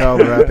hotel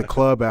or at the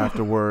club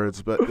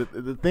afterwards. But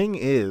the thing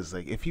is,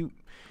 like,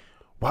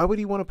 why would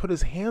he want to put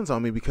his hands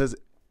on me? Because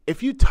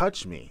if you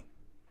touch me,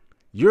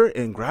 you're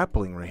in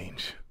grappling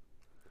range.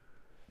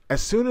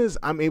 As soon as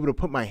I'm able to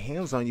put my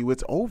hands on you,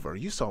 it's over.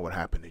 You saw what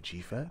happened to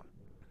G-Fed.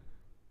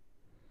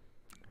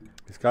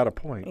 He's got a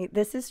point.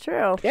 This is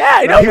true. Yeah,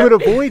 I know. He would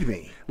avoid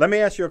me. Let me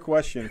ask you a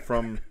question.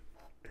 From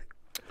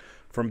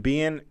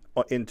being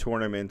in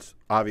tournaments,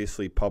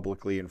 obviously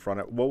publicly in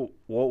front of,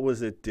 what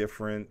was it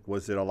different?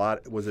 Was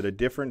it a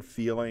different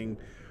feeling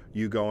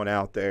you going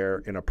out there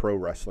in a pro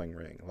wrestling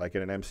ring, like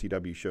in an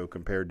MCW show,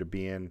 compared to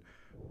being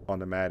on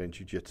the mat in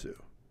jiu-jitsu?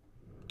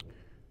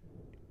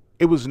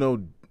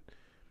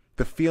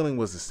 The feeling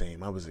was the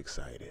same. I was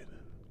excited.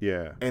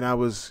 Yeah. And I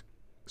was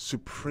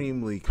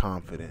supremely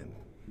confident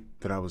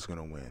that I was going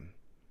to win.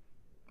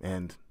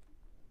 And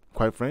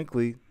quite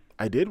frankly,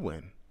 I did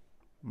win.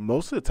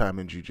 Most of the time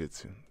in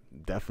jiu-jitsu.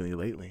 Definitely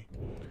lately.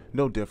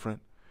 No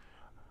different.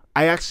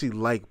 I actually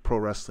like pro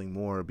wrestling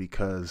more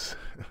because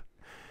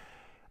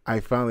I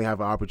finally have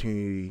an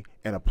opportunity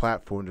and a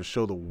platform to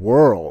show the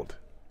world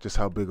just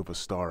how big of a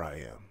star I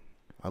am.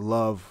 I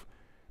love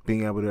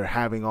being able to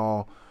having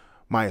all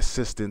my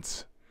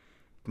assistants,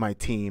 my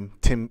team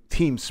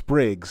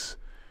Spriggs,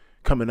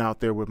 coming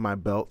out there with my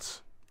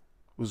belts.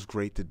 It was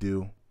great to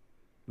do.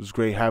 It was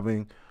great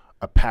having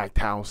a packed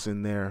house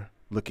in there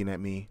looking at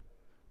me.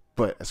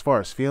 But as far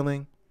as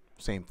feeling,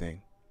 same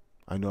thing.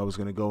 I knew I was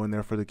going to go in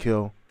there for the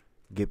kill,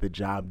 get the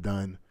job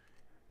done,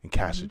 and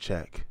cash a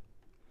check.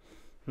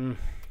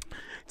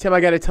 Tim,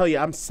 I got to tell you,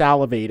 I'm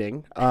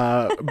salivating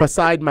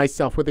beside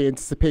myself with the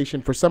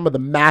anticipation for some of the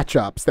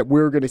matchups that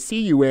we're going to see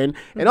you in.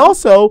 And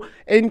also,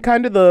 in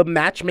kind of the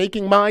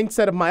matchmaking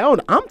mindset of my own,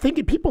 I'm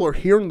thinking people are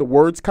hearing the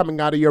words coming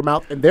out of your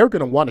mouth, and they're going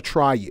to want to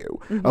try you.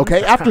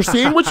 Okay? After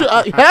seeing what you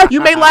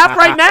you may laugh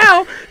right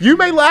now. You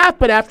may laugh,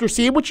 but after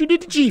seeing what you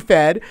did to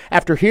G-Fed,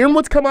 after hearing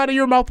what's come out of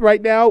your mouth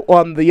right now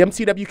on the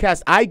MCW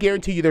cast, I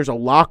guarantee you there's a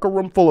locker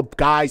room full of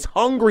guys,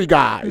 hungry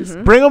guys.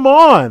 Bring them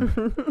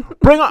on.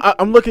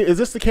 I'm looking. Is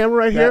this the camera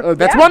right here?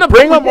 That's one of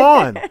Bring them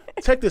on.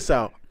 Check this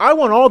out. I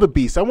want all the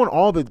beasts. I want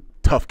all the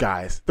tough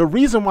guys. The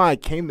reason why I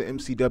came to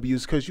MCW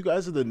is because you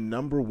guys are the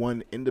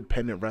 #1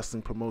 independent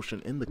wrestling promotion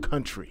in the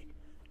country.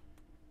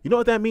 You know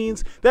what that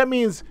means? That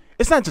means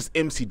it's not just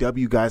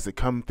MCW guys that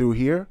come through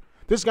here.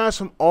 There's guys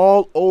from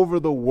all over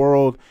the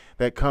world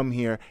that come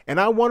here, and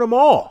I want them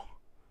all.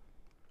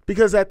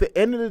 Because at the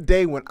end of the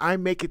day, when I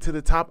make it to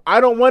the top,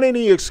 I don't want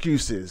any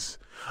excuses.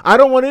 I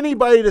don't want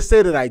anybody to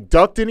say that I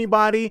ducked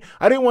anybody.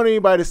 I didn't want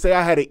anybody to say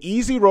I had an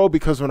easy road,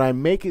 because when I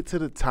make it to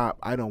the top,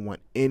 I don't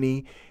want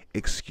any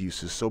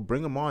excuses. So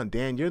bring them on.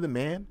 Dan, you're the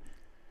man.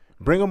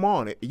 Bring them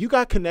on. You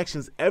got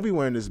connections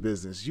everywhere in this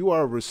business. You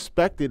are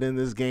respected in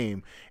this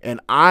game, and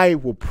I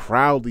will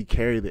proudly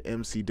carry the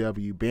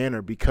MCW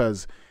banner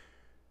because,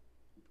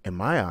 in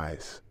my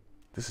eyes,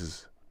 this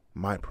is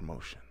my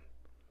promotion.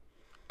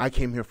 I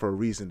came here for a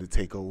reason to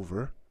take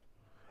over,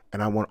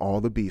 and I want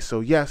all the beasts.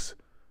 So, yes,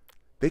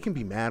 they can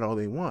be mad all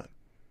they want,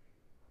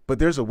 but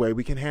there's a way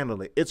we can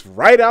handle it. It's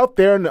right out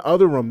there in the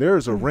other room. There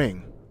is a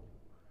ring,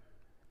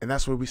 and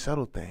that's where we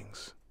settle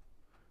things.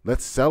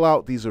 Let's sell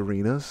out these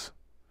arenas.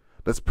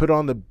 Let's put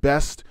on the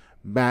best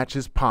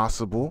matches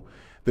possible,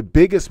 the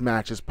biggest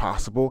matches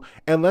possible,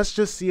 and let's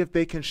just see if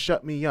they can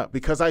shut me up,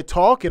 because I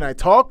talk and I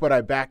talk, but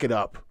I back it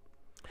up.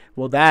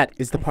 Well, that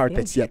is the part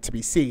that's yet to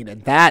be seen,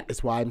 and that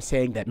is why I'm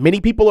saying that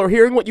many people are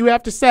hearing what you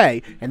have to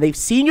say, and they've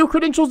seen your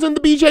credentials in the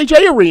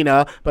BJJ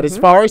arena, but as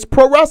far as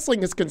pro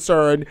wrestling is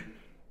concerned,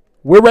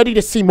 we're ready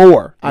to see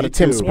more out of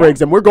Tim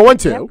Spriggs, and we're going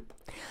to. Yep.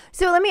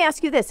 So let me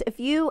ask you this.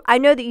 I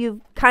know that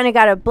you've kind of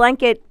got a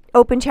blanket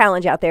open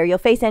challenge out there. You'll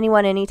face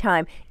anyone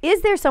anytime.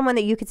 Is there someone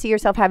that you could see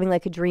yourself having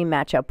like a dream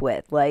matchup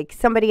with? Like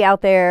somebody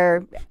out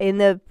there in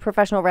the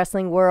professional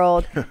wrestling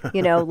world,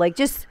 like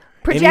just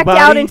project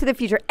out into the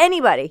future.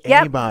 Anybody.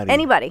 Anybody. Yep.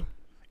 Anybody.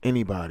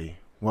 Anybody.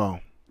 Well,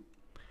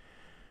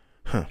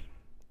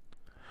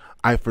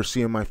 I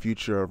foresee in my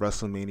future a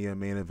WrestleMania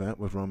main event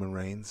with Roman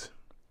Reigns.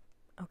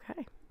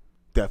 Okay.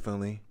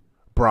 Definitely.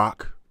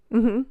 Brock.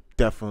 Mm-hmm.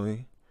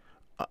 Definitely.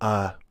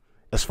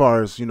 As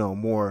far as,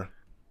 more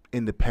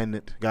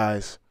independent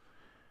guys,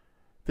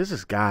 there's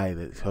this guy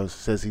that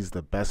says he's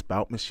the best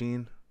bout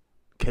machine,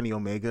 Kenny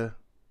Omega.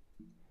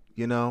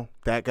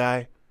 That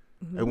guy.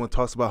 Mm-hmm. Everyone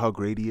talks about how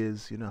great he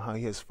is, how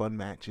he has fun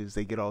matches.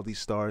 They get all these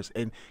stars.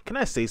 And can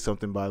I say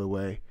something, by the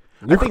way?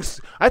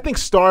 I think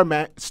star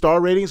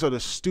ratings are the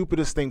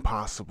stupidest thing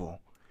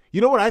possible. You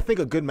know what I think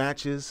a good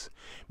match is?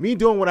 Me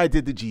doing what I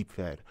did to Jeep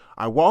Fed.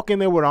 I walk in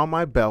there with all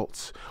my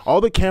belts,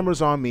 all the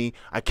cameras on me.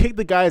 I kick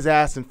the guy's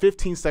ass in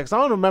 15 seconds. I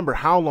don't remember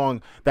how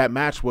long that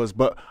match was,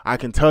 but I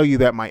can tell you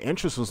that my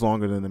interest was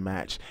longer than the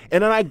match.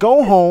 And then I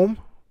go home,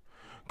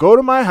 go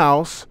to my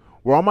house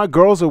where all my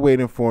girls are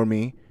waiting for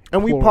me,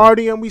 and we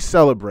party and we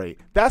celebrate.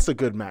 That's a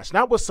good match.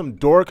 Not what some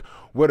dork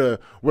with a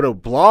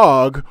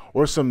blog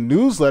or some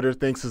newsletter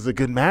thinks is a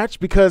good match,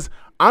 because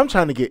I'm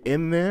trying to get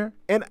in there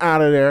and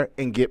out of there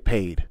and get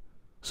paid.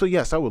 So,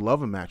 yes, I would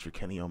love a match with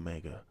Kenny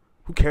Omega.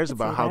 Who cares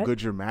about how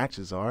good your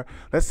matches are?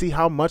 Let's see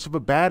how much of a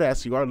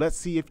badass you are. Let's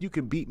see if you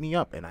can beat me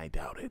up, and I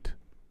doubt it.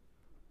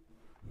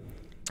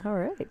 All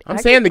right. I'm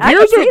saying the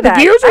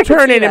gears are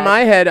turning in my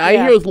head.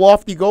 I hear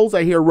lofty goals.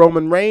 I hear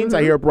Roman Reigns.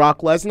 I hear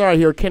Brock Lesnar. I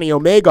hear Kenny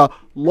Omega.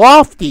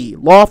 Lofty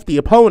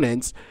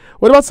opponents.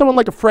 What about someone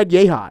like a Fred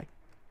Yehi,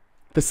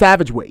 the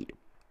Savage Weight?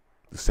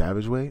 The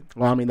Savage Weight?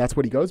 Well, I mean, that's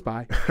what he goes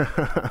by.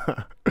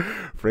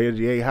 Fred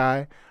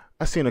Yehi.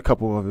 I've seen a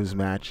couple of his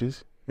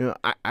matches.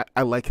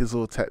 I like his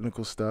little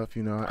technical stuff.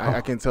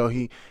 I can tell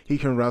he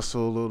can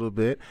wrestle a little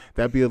bit.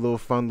 That'd be a little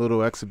fun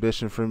little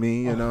exhibition for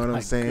me. You know what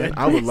I'm saying? Goodness.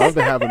 I would love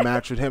to have a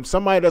match with him.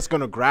 Somebody that's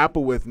going to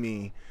grapple with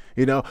me.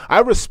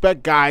 I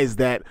respect guys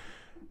that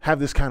have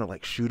this kind of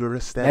like shooter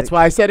aesthetic. That's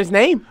why I said his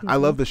name. I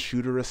love the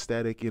shooter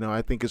aesthetic.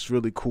 I think it's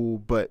really cool.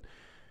 But,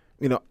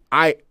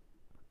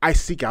 I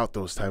seek out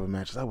those type of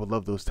matches. I would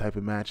love those type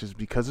of matches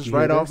because it's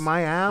right off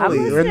my alley.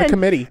 You're in the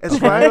committee. It's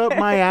right up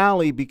my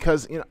alley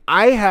because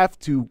I have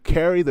to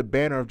carry the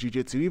banner of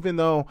jiu-jitsu, even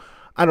though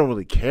I don't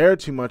really care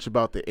too much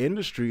about the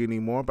industry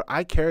anymore, but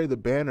I carry the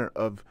banner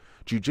of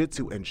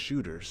jiu-jitsu and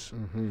shooters.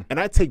 Mm-hmm. And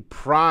I take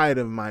pride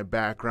in my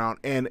background.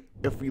 And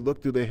if we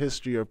look through the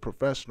history of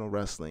professional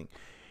wrestling,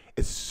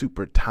 it's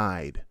super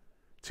tied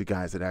to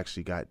guys that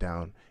actually got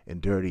down and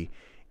dirty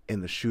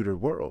in the shooter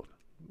world,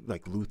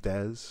 like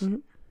Luthez. Mm-hmm.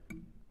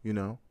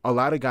 A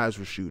lot of guys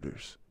were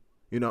shooters.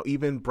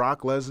 Even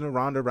Brock Lesnar,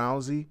 Ronda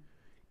Rousey,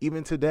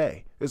 even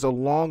today. There's a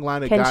long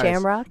line of guys.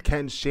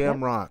 Ken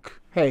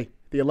Shamrock. Yep. Hey,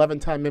 the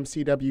 11-time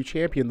MCW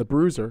champion, the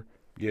Bruiser.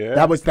 Yeah.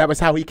 That was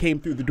how he came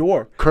through the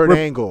door. Kurt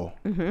Angle.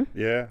 Mm-hmm.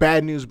 Yeah.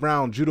 Bad News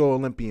Brown, judo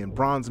Olympian,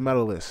 bronze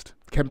medalist.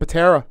 Ken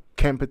Patera.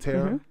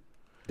 Mm-hmm.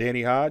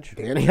 Danny Hodge.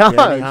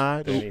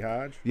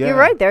 Yeah. You're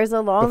right. There's a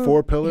long the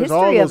Four Pillars, history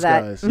all those of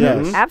that. guys.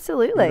 Mm-hmm. Yes.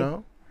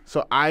 Absolutely.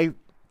 So I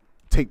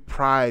take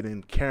pride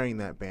in carrying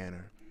that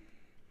banner.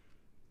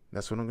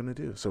 That's what I'm going to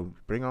do. So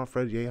bring on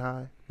Fred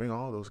Yehi. Bring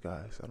all those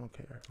guys. I don't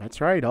care. That's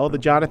right. All the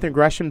Jonathan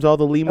Greshams, all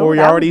the Lee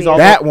Moriartys.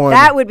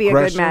 That would be a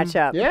good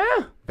matchup. Yeah.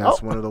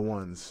 That's one of the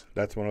ones.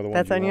 That's one of the ones.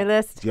 That's on your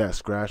list?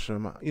 Yes,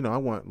 Gresham. I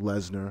want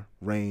Lesnar,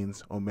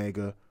 Reigns,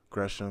 Omega,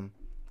 Gresham.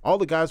 All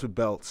the guys with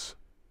belts.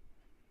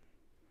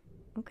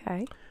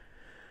 Okay.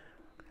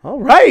 All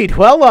right.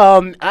 Well,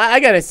 I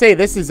got to say,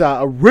 this is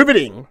a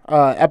riveting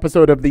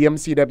episode of the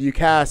MCW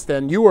cast,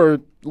 and you are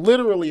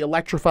literally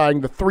electrifying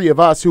the three of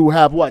us who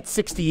have,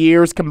 60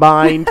 years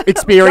combined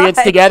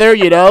experience together,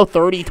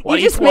 30,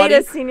 20, You just 20. made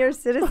us senior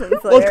citizens.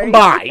 Well,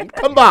 combined,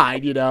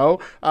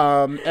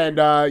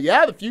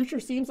 the future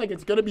seems like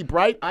it's going to be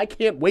bright. I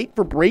can't wait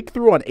for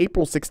Breakthrough on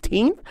April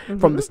 16th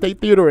from the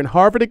State Theater in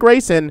Harvard at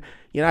Grace, and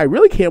I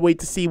really can't wait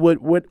to see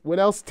what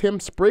else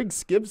Tim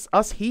Spriggs gives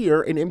us here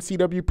in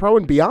MCW Pro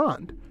and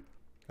beyond.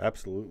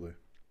 Absolutely.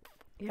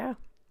 Yeah.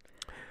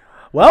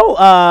 Well,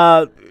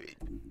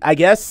 I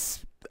guess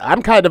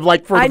I'm kind of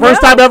like, for the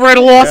first time ever at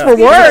a loss for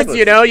words,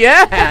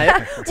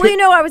 yeah.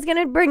 Well, I was going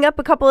to bring up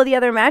a couple of the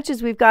other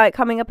matches we've got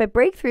coming up at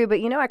Breakthrough, but,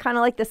 I kind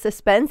of like the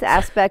suspense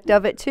aspect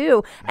of it,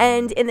 too.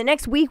 And in the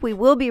next week, we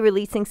will be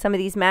releasing some of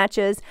these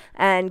matches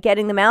and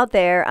getting them out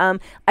there.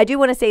 I do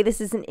want to say this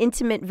is an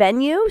intimate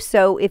venue,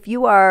 so if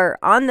you are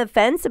on the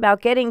fence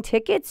about getting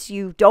tickets,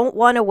 you don't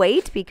want to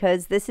wait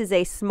because this is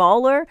a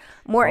smaller,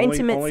 more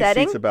intimate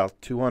setting. Seats about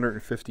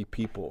 250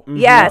 people.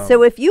 Yeah,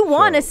 so if you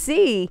want to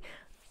see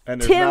And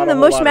there's Tim not the a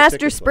whole lot of Mushmaster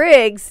tickets left.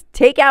 Spriggs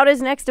take out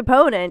his next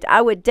opponent,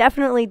 I would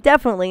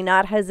definitely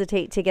not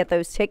hesitate to get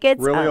those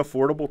tickets. Really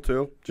affordable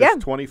too. Yeah,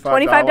 Just $25.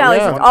 $25.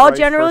 Yeah. It's all Price,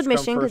 general first come,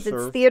 admission first because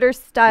it's serve. theater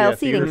style Yeah,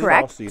 seating, theater-style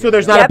correct? seating, So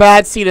there's yeah. not Yep. a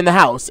bad seat in the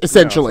house,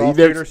 essentially. No, it's all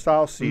There's- theater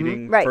style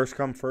seating. Right. First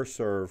come, first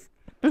serve.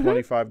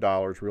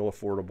 $25, real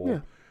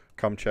affordable.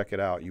 Come check it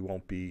out. You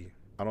won't be.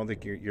 I don't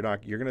think you're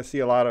going to see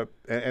a lot of.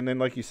 And then,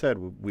 like you said,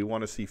 we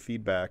want to see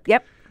feedback.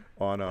 Yep.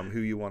 On who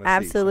you want to see.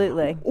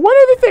 Absolutely. One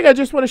other thing I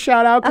just want to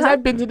shout out, because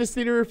I've been to this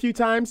theater a few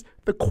times,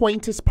 the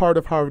quaintest part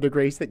of Havre de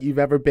Grace that you've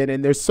ever been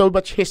in. There's so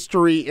much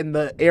history in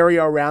the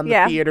area around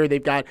the theater.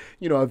 They've got,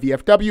 a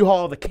VFW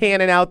hall, the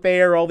cannon out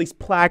there, all these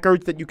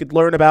placards that you could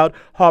learn about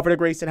Havre de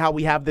Grace and how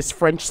we have this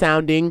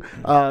French-sounding,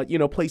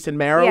 place in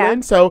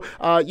Maryland. So,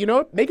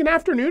 make an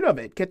afternoon of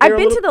it. Get there I've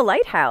been to the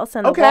lighthouse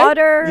and the Okay.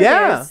 water.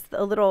 Yeah. There's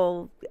a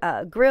little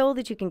grill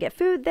that you can get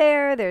food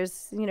there.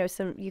 There's,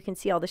 you can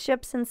see all the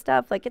ships and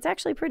stuff. Like, it's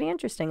actually pretty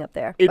interesting up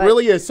there. It But,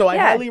 really is. So I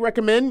yeah. highly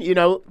recommend,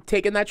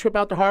 taking that trip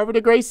out to Havre de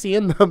Grace,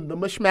 seeing the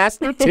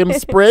Mushmaster, Tim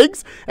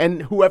Spriggs,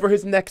 and whoever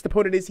his next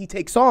opponent is he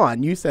takes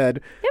on. You said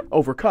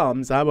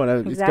overcomes.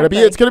 Exactly.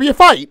 It's gonna be a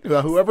fight.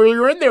 Whoever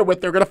you're in there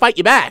with, they're gonna fight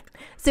you back.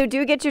 So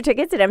do get your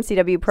tickets at you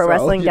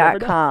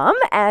MCWProWrestling.com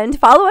and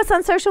follow us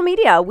on social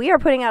media. We are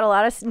putting out a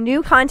lot of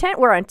new content.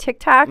 We're on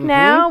TikTok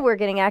now. We're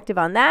getting active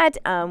on that.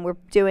 We're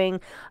doing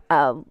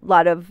a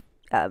lot of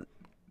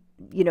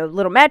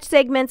little match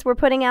segments we're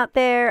putting out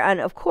there, and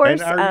of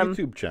course, And our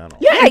YouTube channel.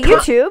 yeah,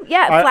 YouTube,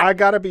 I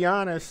got to be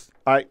honest.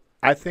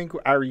 I think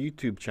our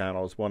YouTube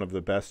channel is one of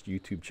the best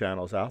YouTube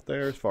channels out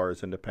there as far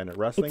as independent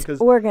wrestling it's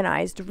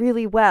organized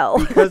really well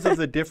because of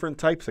the different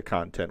types of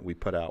content we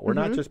put out. We're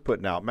not just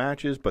putting out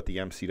matches, but the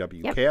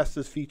MCW cast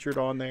is featured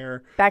on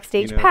there.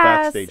 Backstage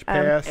Pass,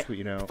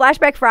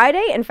 Flashback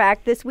Friday. In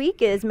fact, this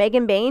week is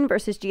Megan Bain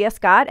versus Gia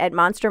Scott at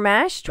Monster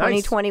Mash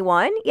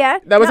 2021. Yeah,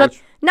 That was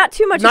not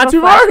too much not of a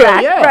too far ago,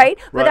 flashback, yeah. right?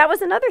 But Right. that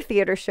was another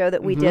theater show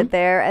that we did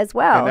there as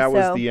well. And that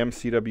was so the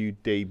MCW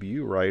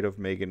debut, right, of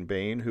Megan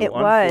Bain, who it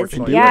was,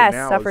 unfortunately yes, right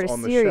now suffered is a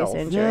on the serious shelf.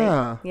 injury.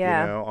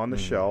 Yeah. On the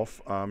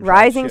shelf.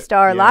 Rising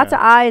star, lots of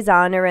eyes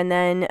on her,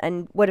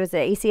 and what was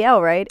it,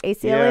 ACL, right?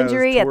 ACL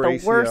injury at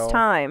the worst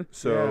time.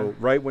 So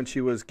right when she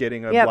was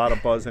getting a lot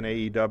of buzz in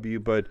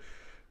AEW, but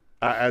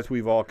as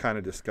we've all kind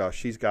of discussed,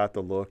 she's got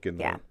the look and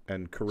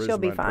charisma She'll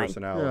be and fine.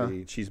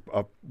 personality. She's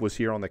was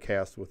here on the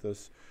cast with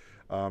us.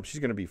 She's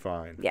going to be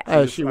fine.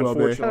 Yeah. She will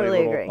be. Unfortunately,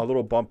 Totally agree. a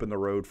little bump in the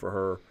road for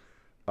her.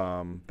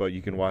 But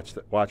you can watch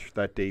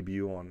that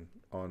debut on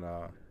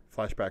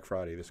Flashback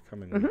Friday this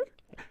coming week.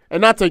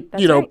 And not to,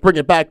 right. bring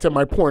it back to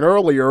my point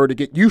earlier or to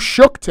get you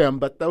shook, Tim,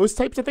 but those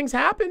types of things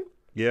happen.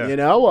 Yeah.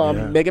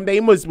 Megan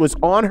Bain was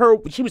on her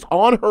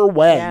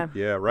way. Yeah.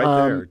 Yeah,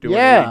 right there. Doing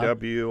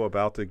AEW,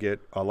 about to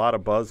get a lot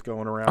of buzz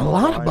going around. A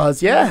lot of online.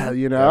 buzz, yeah,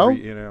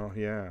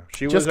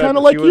 She Just was kind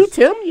of like she you, was-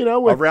 Tim,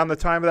 with Around the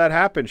time that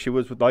happened, she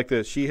was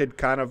with she had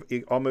kind of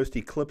almost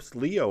eclipsed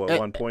Leo at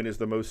one point as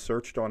the most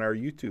searched on our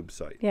YouTube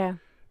site. Yeah.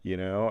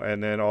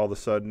 And then all of a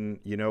sudden,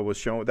 was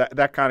showing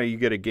that kind of, you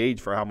get a gauge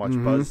for how much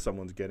buzz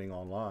someone's getting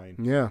online.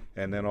 Yeah.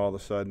 And then all of a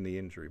sudden the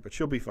injury, but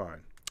she'll be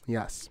fine.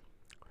 Yes.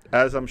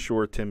 As I'm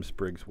sure Tim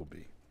Spriggs will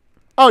be.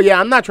 Oh, yeah,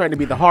 I'm not trying to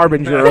be the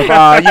harbinger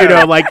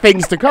of, like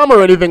things to come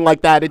or anything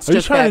like that. It's Are you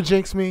just trying that, to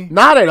jinx me?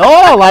 Not at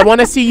all. I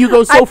want to see you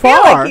go so I feel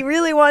far. like he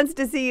really wants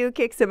to see you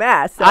kick some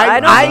ass. So I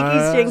don't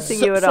think he's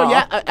jinxing you at all.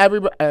 Yeah,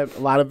 a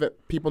lot of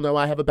people know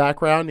I have a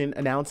background in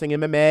announcing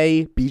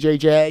MMA,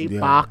 BJJ,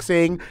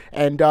 boxing,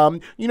 and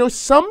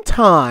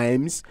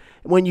sometimes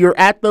when you're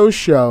at those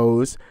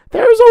shows,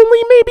 there's only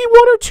maybe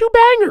one or two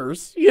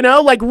bangers,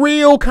 like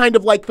real kind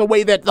of like the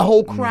way that the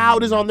whole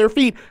crowd is on their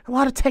feet. A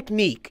lot of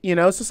technique,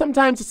 so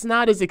sometimes it's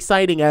not as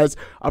exciting as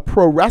a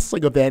pro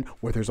wrestling event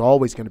where there's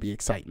always going to be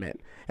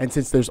excitement. And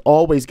since there's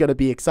always going to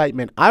be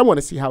excitement, I want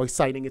to see how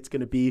exciting it's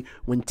going to be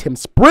when Tim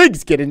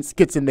Spriggs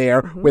gets in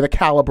there with a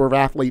caliber of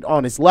athlete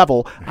on his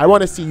level. I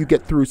want to see you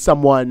get through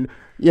someone,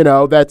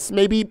 that's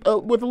maybe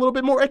with a little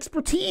bit more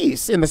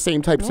expertise in the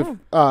same types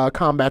of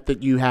combat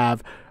that you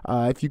have.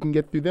 If you can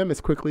get through them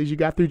as quickly as you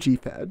got through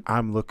G-Fed.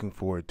 I'm looking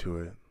forward to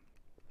it.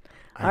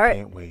 All right. I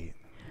can't wait.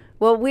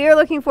 Well, we are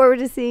looking forward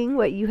to seeing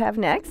what you have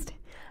next.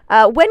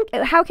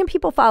 How can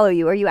people follow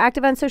you? Are you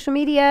active on social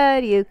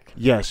media?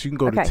 Yes, you can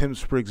go to Okay. Tim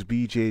Spriggs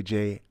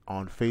BJJ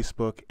on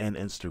Facebook and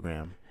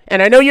Instagram.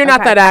 And I know you're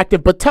not Okay. that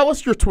active, but tell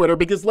us your Twitter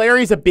because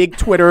Larry's a big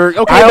Twitter.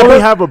 Okay, I only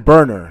have a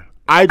burner.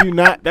 I do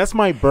not. That's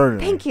my burner.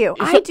 Thank you.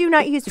 I do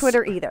not use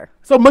Twitter either.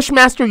 So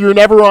Mushmaster, you're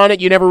never on it.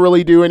 You never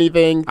really do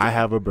anything. I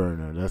have a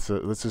burner. Let's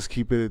just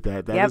keep it at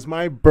that. That is Yep.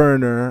 my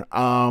burner.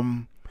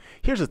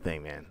 Here's the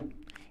thing, man.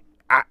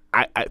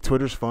 I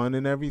Twitter's fun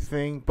and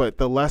everything, but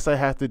the less I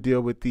have to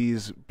deal with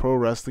these pro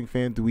wrestling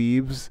fan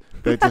dweebs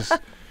that just,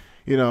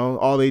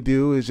 all they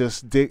do is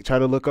just try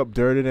to look up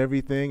dirt and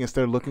everything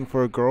instead of looking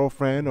for a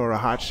girlfriend or a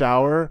hot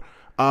shower,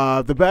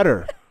 the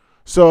better.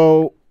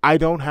 So I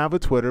don't have a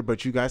Twitter,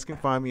 but you guys can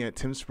find me at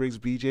Tim Spriggs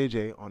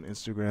BJJ on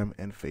Instagram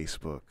and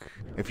Facebook.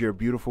 If you're a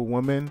beautiful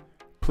woman,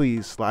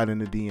 please slide in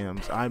the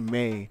DMs. I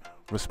may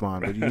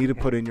respond, but you need to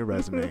put in your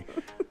resume.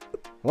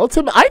 Well,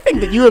 Tim, I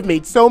think that you have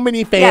made so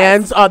many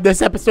fans on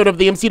this episode of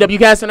the MCW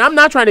Cast, and I'm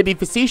not trying to be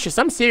facetious.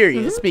 I'm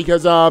serious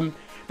because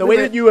the way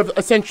that you have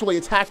essentially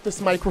attacked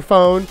this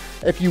microphone,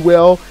 if you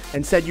will,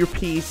 and said your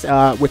piece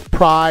with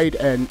pride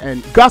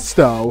and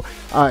gusto,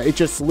 it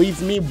just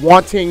leaves me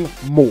wanting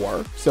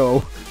more.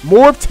 So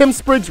more of Tim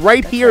Spriggs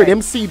right here at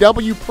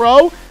MCW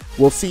Pro.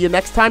 We'll see you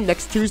next time,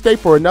 next Tuesday,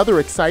 for another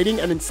exciting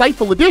and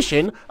insightful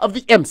edition of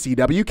the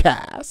MCW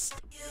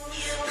Cast.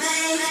 You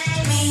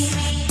make me